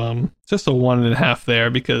 So just a 1.5 there,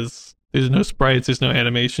 because there's no sprites, there's no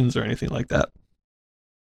animations or anything like that.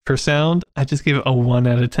 For sound, I just gave it a 1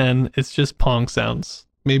 out of 10. It's just Pong sounds.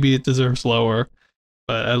 Maybe it deserves lower,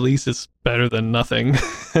 but at least it's better than nothing.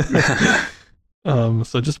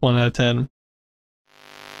 So just 1 out of 10.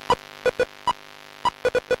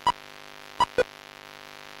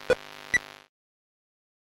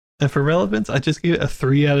 And for relevance, I just gave it a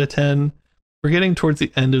 3 out of 10. We're getting towards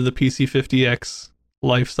the end of the PC50X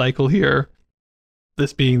life cycle here,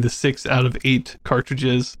 this being the 6 out of 8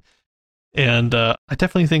 cartridges. And I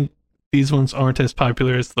definitely think these ones aren't as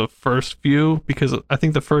popular as the first few, because I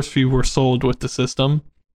think the first few were sold with the system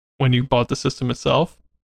when you bought the system itself.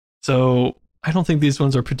 So I don't think these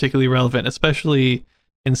ones are particularly relevant, especially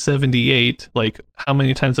in 78. Like, how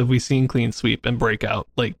many times have we seen Clean Sweep and Breakout?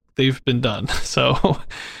 Like, they've been done. So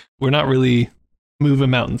we're not really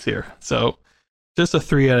moving mountains here. So just a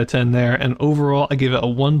 3 out of 10 there. And overall, I give it a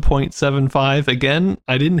 1.75. Again,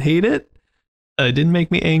 I didn't hate it. It didn't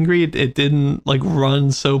make me angry. It didn't like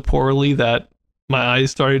run so poorly that my eyes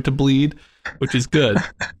started to bleed, which is good.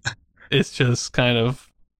 It's just kind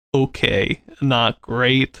of okay, not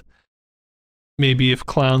great. Maybe if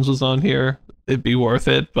Clowns was on here, it'd be worth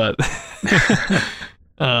it. But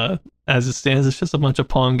as it stands, it's just a bunch of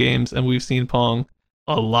Pong games, and we've seen Pong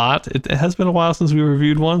a lot. It has been a while since we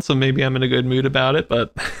reviewed one, so maybe I'm in a good mood about it.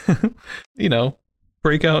 But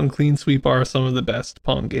Breakout and Clean Sweep are some of the best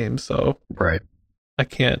Pong games, so right. I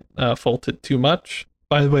can't fault it too much.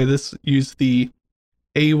 By the way, this used the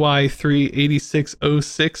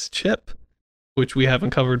AY38606 chip, which we haven't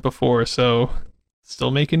covered before, so still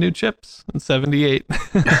making new chips in 78.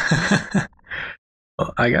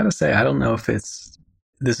 Well, I gotta say, I don't know if this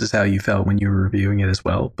is how you felt when you were reviewing it as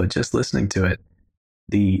well, but just listening to it,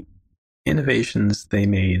 the innovations they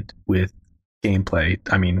made with gameplay.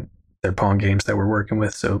 I mean, they're Pong games that we're working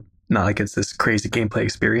with, so not like it's this crazy gameplay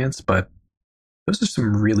experience, but those are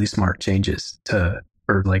some really smart changes to,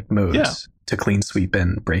 or like modes to clean sweep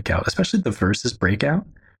and breakout, especially the versus breakout.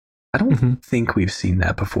 I don't think we've seen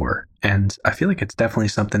that before. And I feel like it's definitely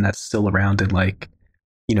something that's still around in like,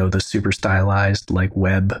 you know, the super stylized like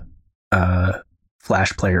web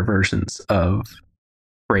Flash player versions of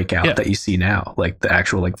breakout that you see now. Like the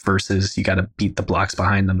actual like versus, you got to beat the blocks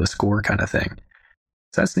behind them to score kind of thing.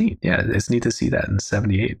 So that's neat. Yeah, it's neat to see that in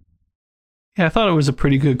 78. Yeah, I thought it was a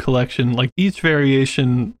pretty good collection. Like each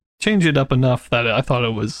variation changed it up enough that I thought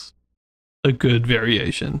it was a good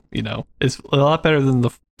variation. You know, it's a lot better than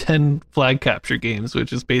the 10 flag capture games,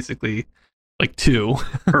 which is basically like 2.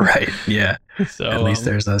 Right. Yeah. So at least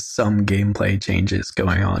there's some gameplay changes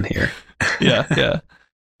going on here. yeah.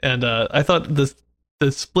 And I thought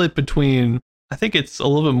the split between, I think it's a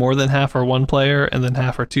little bit more than half are 1 player and then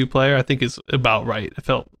half are 2 player, I think is about right. It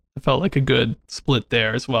felt like a good split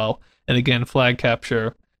there as well. And again, flag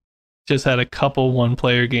capture just had a couple 1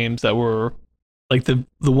 player games that were like the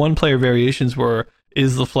 1 player variations were,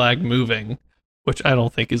 is the flag moving, which I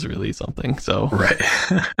don't think is really something. So right.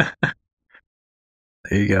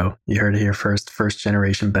 There you go. You heard it here first. First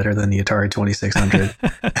generation better than the Atari 2600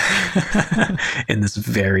 in this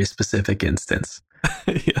very specific instance.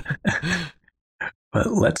 Yeah.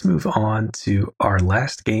 But let's move on to our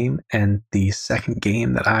last game and the second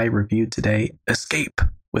game that I reviewed today, Escape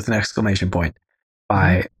with an exclamation point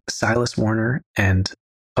by Silas Warner and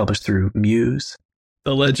published through Muse.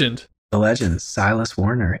 The legend, Silas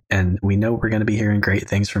Warner. And we know we're going to be hearing great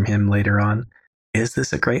things from him later on. Is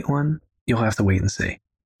this a great one? You'll have to wait and see.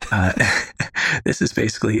 This is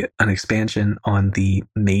basically an expansion on the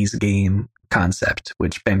maze game concept,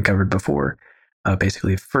 which Ben covered before.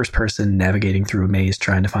 Basically, first person navigating through a maze,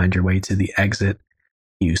 trying to find your way to the exit.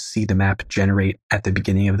 You see the map generate at the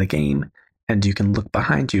beginning of the game, and you can look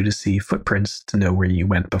behind you to see footprints to know where you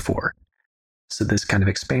went before. So this kind of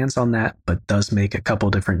expands on that, but does make a couple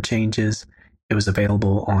different changes. It was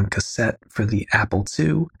available on cassette for the Apple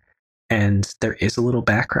II, and there is a little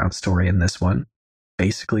background story in this one.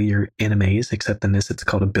 Basically, you're in a maze, except in this it's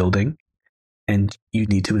called a building, and you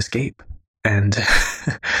need to escape. And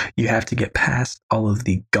you have to get past all of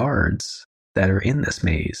the guards that are in this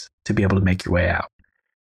maze to be able to make your way out.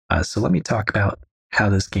 So let me talk about how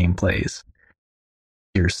this game plays.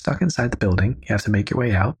 You're stuck inside the building. You have to make your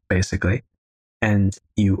way out, basically. And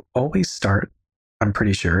you always start, I'm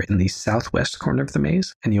pretty sure, in the southwest corner of the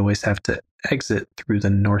maze, and you always have to exit through the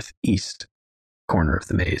northeast corner of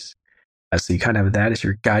the maze. So you kind of have that as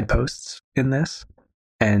your guideposts in this.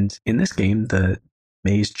 And in this game, the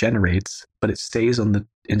maze generates, but it stays on the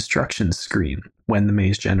instructions screen when the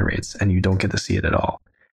maze generates, and you don't get to see it at all.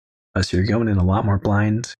 So you're going in a lot more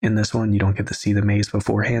blind in this one. You don't get to see the maze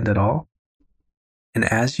beforehand at all. And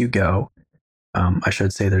as you go, I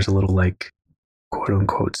should say there's a little like quote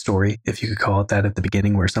unquote story, if you could call it that, at the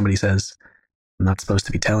beginning where somebody says, I'm not supposed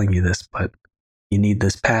to be telling you this, but you need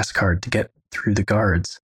this pass card to get through the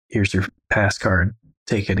guards. Here's your pass card.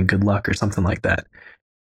 Take it and good luck, or something like that.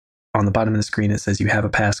 On the bottom of the screen, it says you have a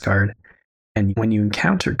pass card. And when you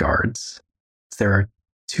encounter guards, there are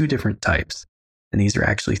 2 different types. And these are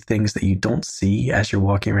actually things that you don't see as you're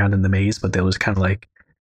walking around in the maze, but they'll just kind of like,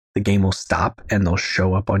 the game will stop and they'll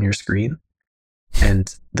show up on your screen.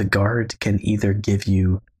 And the guard can either give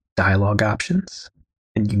you dialogue options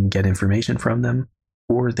and you can get information from them,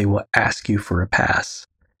 or they will ask you for a pass.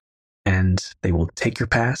 And they will take your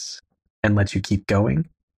pass and let you keep going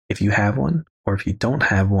if you have one, or if you don't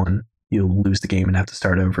have one, you'll lose the game and have to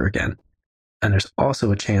start over again. And there's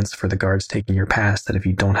also a chance for the guards taking your pass that if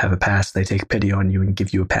you don't have a pass, they take pity on you and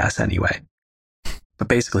give you a pass anyway. But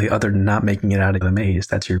basically, other than not making it out of the maze,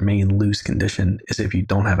 that's your main lose condition, is if you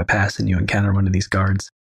don't have a pass and you encounter one of these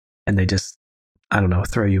guards and they just, I don't know,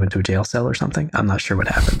 throw you into a jail cell or something. I'm not sure what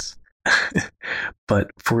happens.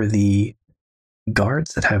 But for the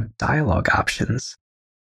guards that have dialogue options,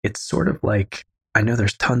 it's sort of like, I know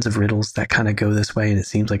there's tons of riddles that kind of go this way, and it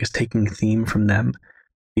seems like it's taking theme from them,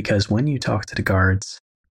 because when you talk to the guards,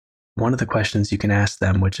 one of the questions you can ask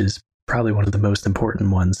them, which is probably one of the most important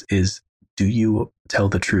ones, is, do you tell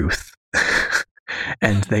the truth?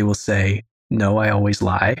 And they will say, no, I always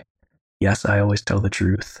lie. Yes, I always tell the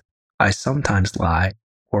truth. I sometimes lie,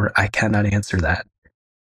 or I cannot answer that.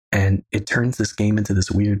 And it turns this game into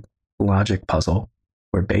this weird logic puzzle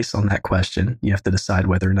where, based on that question, you have to decide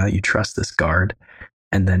whether or not you trust this guard,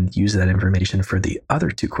 and then use that information for the other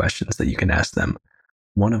 2 questions that you can ask them.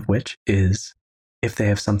 One of which is if they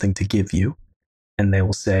have something to give you, and they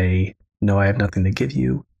will say, no, I have nothing to give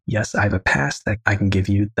you. yes, I have a pass that I can give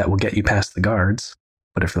you that will get you past the guards.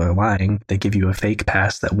 But if they're lying, they give you a fake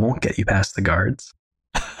pass that won't get you past the guards.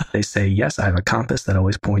 They say, yes, I have a compass that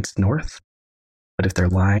always points north. But if they're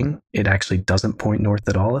lying, it actually doesn't point north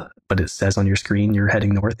at all, but it says on your screen you're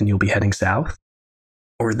heading north and you'll be heading south.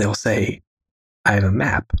 Or they'll say, I have a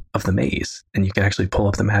map of the maze, and you can actually pull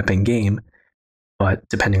up the map in game. But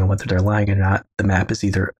depending on whether they're lying or not, the map is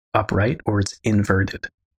either upright or it's inverted.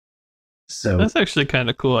 So That's actually kind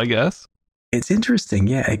of cool, I guess. it's interesting.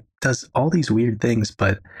 Yeah, it does all these weird things,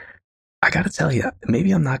 but I got to tell you,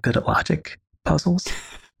 maybe I'm not good at logic puzzles.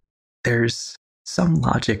 There's some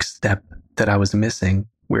logic step that I was missing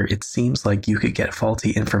where it seems like you could get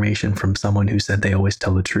faulty information from someone who said they always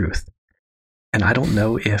tell the truth. And I don't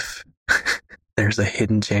know if there's a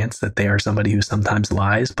hidden chance that they are somebody who sometimes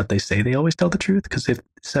lies, but they say they always tell the truth. Because if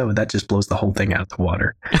so, that just blows the whole thing out of the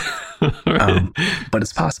water. Right. But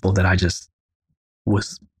it's possible that I just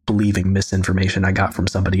was believing misinformation I got from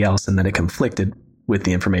somebody else, and then it conflicted with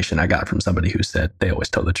the information I got from somebody who said they always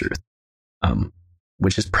tell the truth.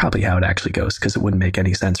 Which is probably how it actually goes, because it wouldn't make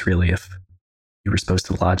any sense really if you were supposed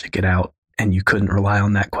to logic it out and you couldn't rely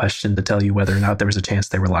on that question to tell you whether or not there was a chance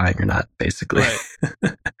they were lying or not, basically.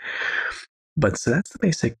 Right. But so that's the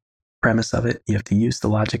basic premise of it. You have to use the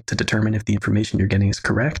logic to determine if the information you're getting is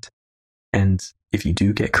correct. And if you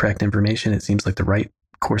do get correct information, it seems like the right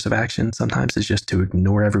course of action sometimes is just to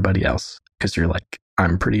ignore everybody else, because you're like,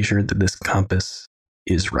 I'm pretty sure that this compass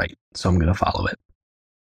is right, so I'm going to follow it.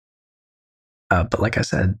 But like I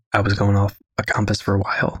said, I was going off a compass for a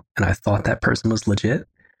while, and I thought that person was legit.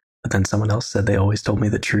 But then someone else said they always told me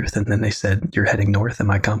the truth, and then they said, you're heading north, and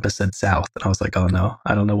my compass said south. And I was like, oh no,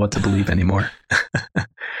 I don't know what to believe anymore.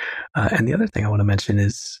 And the other thing I want to mention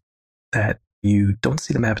is that you don't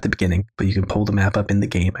see the map at the beginning, but you can pull the map up in the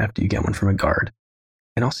game after you get one from a guard.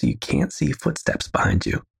 And also, you can't see footsteps behind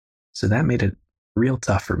you. So that made it real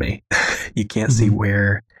tough for me. You can't see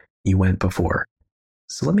where you went before.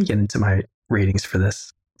 So let me get into my ratings for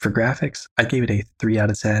this. For graphics, I gave it a 3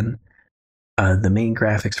 out of 10. The main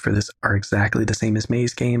graphics for this are exactly the same as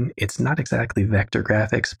Maze Game. It's not exactly vector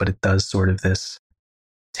graphics, but it does sort of this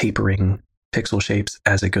tapering pixel shapes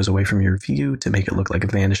as it goes away from your view to make it look like a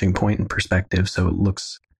vanishing point in perspective. So it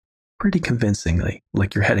looks pretty convincingly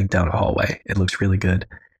like you're heading down a hallway. It looks really good.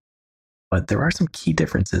 But there are some key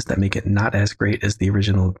differences that make it not as great as the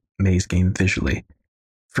original Maze Game visually.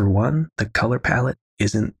 For one, the color palette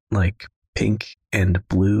isn't like pink and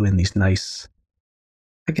blue and these nice,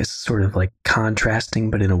 I guess, sort of like contrasting,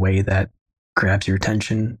 but in a way that grabs your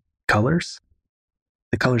attention colors.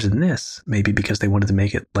 The colors in this, maybe because they wanted to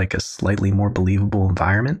make it like a slightly more believable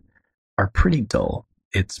environment, are pretty dull.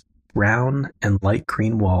 It's brown and light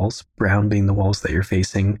green walls, brown being the walls that you're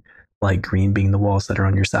facing, light green being the walls that are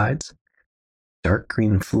on your sides, dark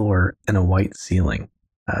green floor, and a white ceiling.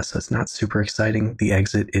 So it's not super exciting. The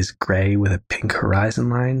exit is gray with a pink horizon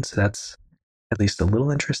line, so that's at least a little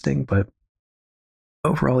interesting, but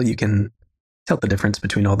overall you can tell the difference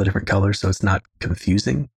between all the different colors, so it's not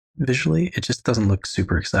confusing visually. It just doesn't look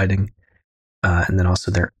super exciting. And then also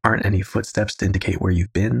there aren't any footsteps to indicate where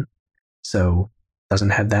you've been, so it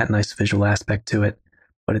doesn't have that nice visual aspect to it.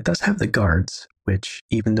 But it does have the guards, which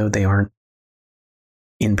even though they aren't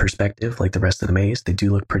in perspective like the rest of the maze, they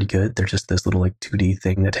do look pretty good. They're just this little like 2D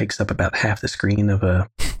thing that takes up about half the screen of a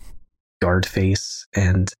guard face,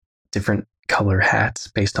 and different color hats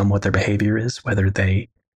based on what their behavior is, whether they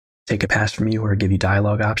take a pass from you or give you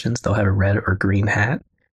dialogue options. They'll have a red or green hat,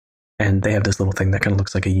 and they have this little thing that kind of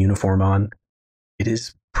looks like a uniform on. It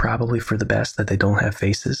is probably for the best that they don't have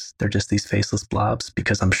faces. They're just these faceless blobs,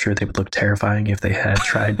 because I'm sure they would look terrifying if they had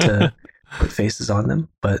tried to put faces on them.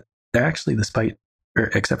 But they're actually,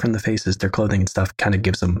 except from the faces, their clothing and stuff kind of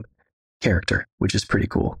gives them character, which is pretty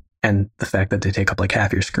cool. And the fact that they take up like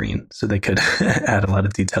half your screen, so they could add a lot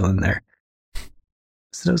of detail in there.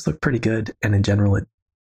 So those look pretty good, and in general, it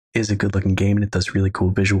is a good looking game, and it does really cool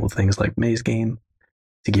visual things like Maze Game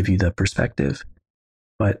to give you the perspective.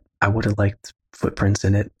 But I would have liked footprints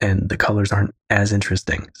in it, and the colors aren't as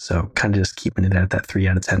interesting, so kind of just keeping it at that 3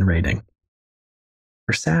 out of 10 rating.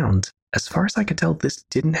 For sound, as far as I could tell, this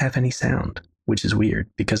didn't have any sound, which is weird,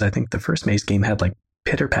 because I think the first Maze Game had like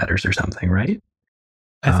pitter patters or something, right?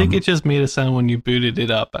 I think it just made a sound when you booted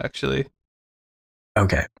it up, actually.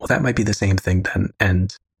 Okay, well, that might be the same thing then.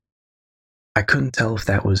 And I couldn't tell if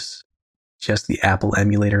that was just the Apple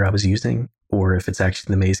emulator I was using, or if it's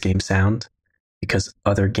actually the Maze Game sound, because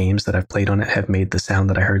other games that I've played on it have made the sound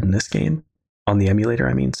that I heard in this game, on the emulator,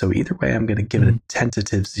 I mean. So either way, I'm going to give it a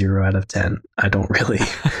tentative 0 out of 10. I don't really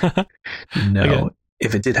know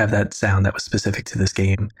if it did have that sound that was specific to this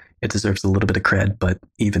game, it deserves a little bit of cred, but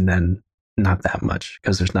even then, not that much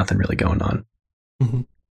because there's nothing really going on. Mm-hmm.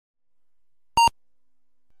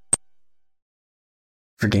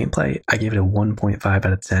 For gameplay, I gave it a 1.5 out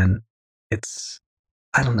of 10.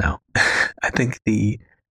 I don't know. I think the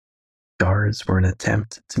guards were an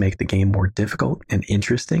attempt to make the game more difficult and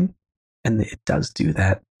interesting, and it does do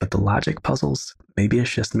that, but the logic puzzles, maybe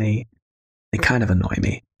it's just me, they kind of annoy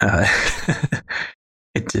me. I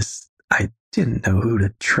didn't know who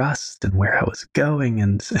to trust and where I was going,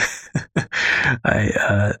 and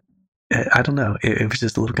I don't know. It was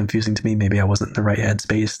just a little confusing to me. Maybe I wasn't in the right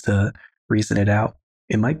headspace to reason it out.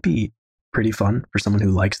 It might be pretty fun for someone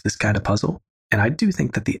who likes this kind of puzzle. And I do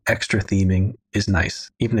think that the extra theming is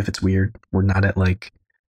nice, even if it's weird. We're not at like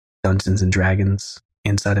Dungeons and Dragons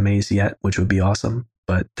inside a maze yet, which would be awesome.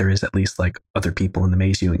 But there is at least like other people in the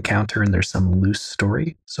maze you encounter, and there's some loose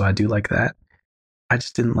story. So I do like that. I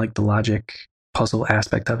just didn't like the logic puzzle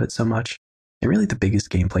aspect of it so much. And really, the biggest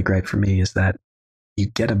gameplay gripe for me is that you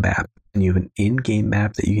get a map and you have an in-game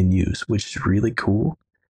map that you can use, which is really cool.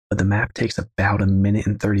 But the map takes about 1 minute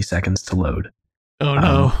and 30 seconds to load. Oh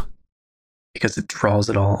no. Because it draws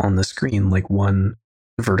it all on the screen like one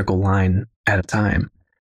vertical line at a time.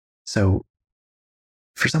 So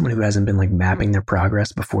for someone who hasn't been like mapping their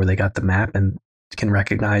progress before they got the map and can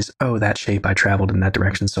recognize, oh, that shape, I traveled in that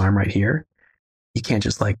direction, so I'm right here. You can't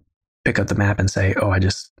just like pick up the map and say, oh, I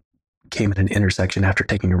just came at an intersection after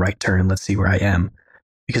taking a right turn. Let's see where I am.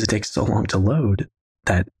 Because it takes so long to load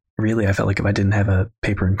that really I felt like if I didn't have a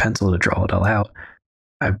paper and pencil to draw it all out,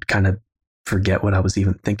 I'd kind of forget what I was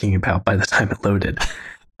even thinking about by the time it loaded.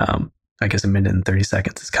 I guess 1 minute and 30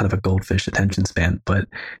 seconds is kind of a goldfish attention span, but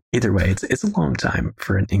either way, it's a long time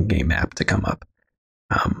for an in-game map to come up.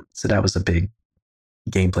 So that was a big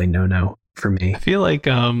gameplay no-no for me. I feel like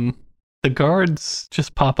the guards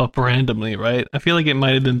just pop up randomly, right? I feel like it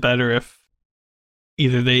might have been better if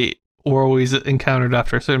either they were always encountered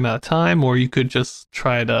after a certain amount of time, or you could just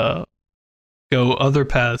try to go other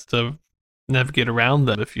paths to navigate around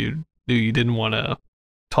them if you knew you didn't want to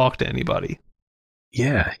talk to anybody.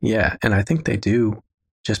 Yeah. And I think they do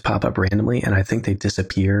just pop up randomly, and I think they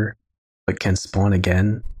disappear but can spawn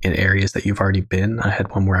again in areas that you've already been. I had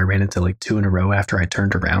one where I ran into like 2 in a row after I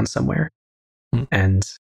turned around somewhere. And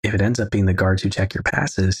if it ends up being the guards who check your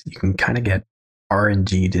passes, you can kind of get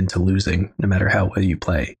RNG'd into losing no matter how well you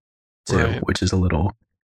play too, right. Which is a little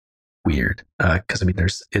weird. Because I mean,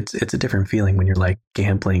 it's a different feeling when you're like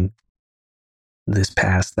gambling. This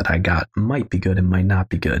pass that I got might be good and might not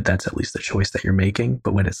be good. That's at least the choice that you're making.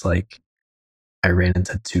 But when it's like I ran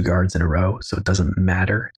into 2 guards in a row, so it doesn't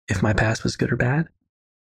matter if my pass was good or bad,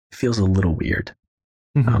 it feels a little weird.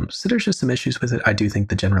 Mm-hmm. So there's just some issues with it. I do think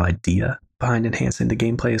the general idea behind enhancing the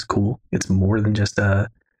gameplay is cool. It's more than just a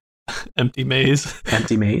empty maze.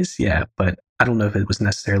 Empty maze, yeah. But I don't know if it was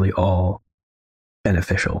necessarily all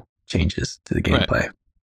beneficial changes to the gameplay. Right.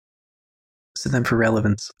 So then for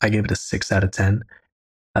relevance, I gave it a 6 out of 10.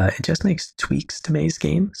 It just makes tweaks to Maze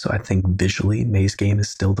Game. So I think visually, Maze Game is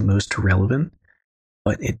still the most relevant.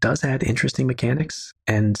 But it does add interesting mechanics.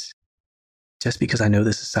 And just because I know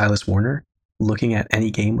this is Silas Warner, looking at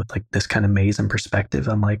any game with like this kind of maze and perspective,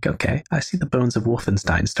 I'm like, okay, I see the bones of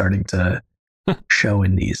Wolfenstein starting to show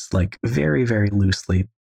in these, like very, very loosely.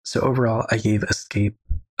 So overall, I gave Escape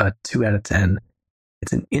a 2 out of 10.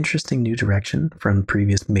 It's an interesting new direction from the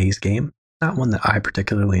previous Maze Game. Not one that I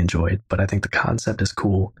particularly enjoyed, but I think the concept is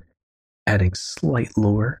cool. Adding slight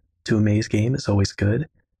lore to a maze game is always good,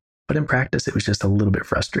 but in practice, it was just a little bit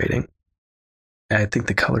frustrating. I think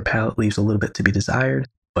the color palette leaves a little bit to be desired,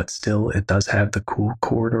 but still, it does have the cool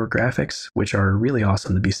corridor graphics, which are really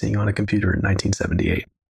awesome to be seeing on a computer in 1978.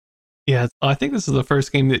 Yeah, I think this is the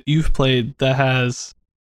first game that you've played that has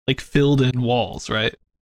like filled in walls, right?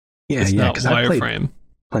 Yeah, it's not wireframe.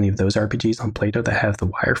 Plenty of those RPGs on Play-Doh that have the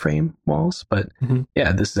wireframe walls, but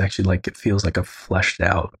yeah, this is actually like, it feels like a fleshed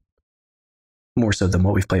out, more so than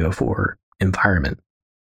what we've played before, environment.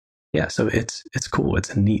 Yeah, so it's cool.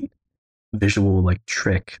 It's a neat visual like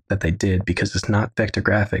trick that they did because it's not vector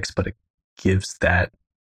graphics, but it gives that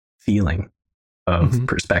feeling of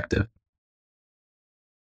perspective.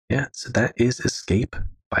 Yeah, so that is Escape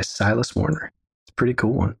by Silas Warner. It's a pretty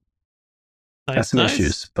cool one. Got some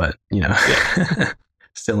issues, but yeah.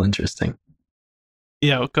 Still interesting.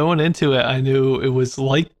 Yeah, going into it, I knew it was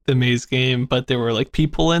like the maze game, but there were like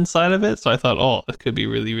people inside of it, so I thought, oh, it could be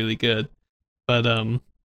really, really good. But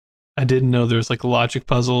I didn't know there was like logic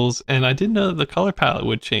puzzles, and I didn't know that the color palette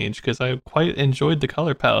would change because I quite enjoyed the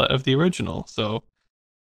color palette of the original. So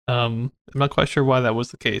I'm not quite sure why that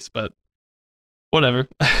was the case, but Whatever.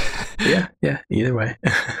 Yeah, either way.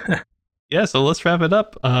 Yeah, so let's wrap it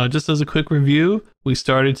up. Just as a quick review, we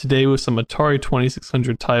started today with some Atari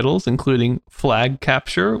 2600 titles, including Flag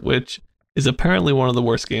Capture, which is apparently one of the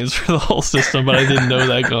worst games for the whole system, but I didn't know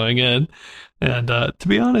that going in. And to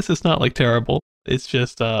be honest, it's not like terrible. It's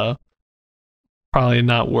just probably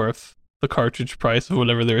not worth the cartridge price of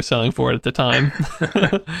whatever they were selling for it at the time.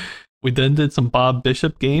 We then did some Bob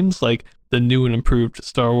Bishop games like the new and improved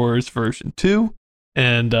Star Wars version 2,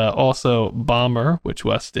 and also Bomber, which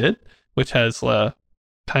Wes did, which has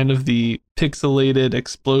kind of the pixelated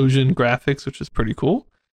explosion graphics, which is pretty cool.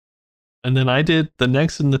 And then I did the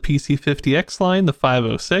next in the PC50X line, the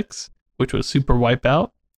 506, which was Super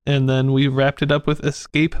Wipeout. And then we wrapped it up with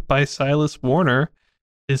Escape by Silas Warner,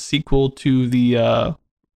 his sequel to the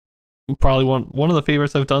probably one of the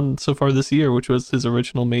favorites I've done so far this year, which was his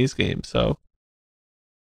original Maze game. So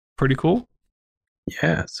pretty cool.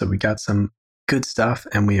 Yeah, so we got some good stuff,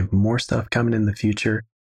 and we have more stuff coming in the future.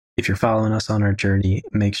 If you're following us on our journey,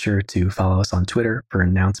 make sure to follow us on Twitter for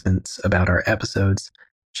announcements about our episodes.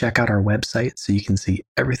 Check out our website so you can see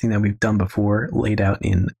everything that we've done before laid out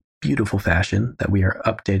in beautiful fashion that we are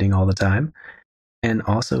updating all the time. And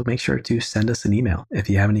also make sure to send us an email if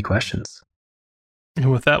you have any questions.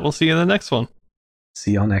 And with that, we'll see you in the next one.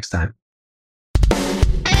 See y'all next time.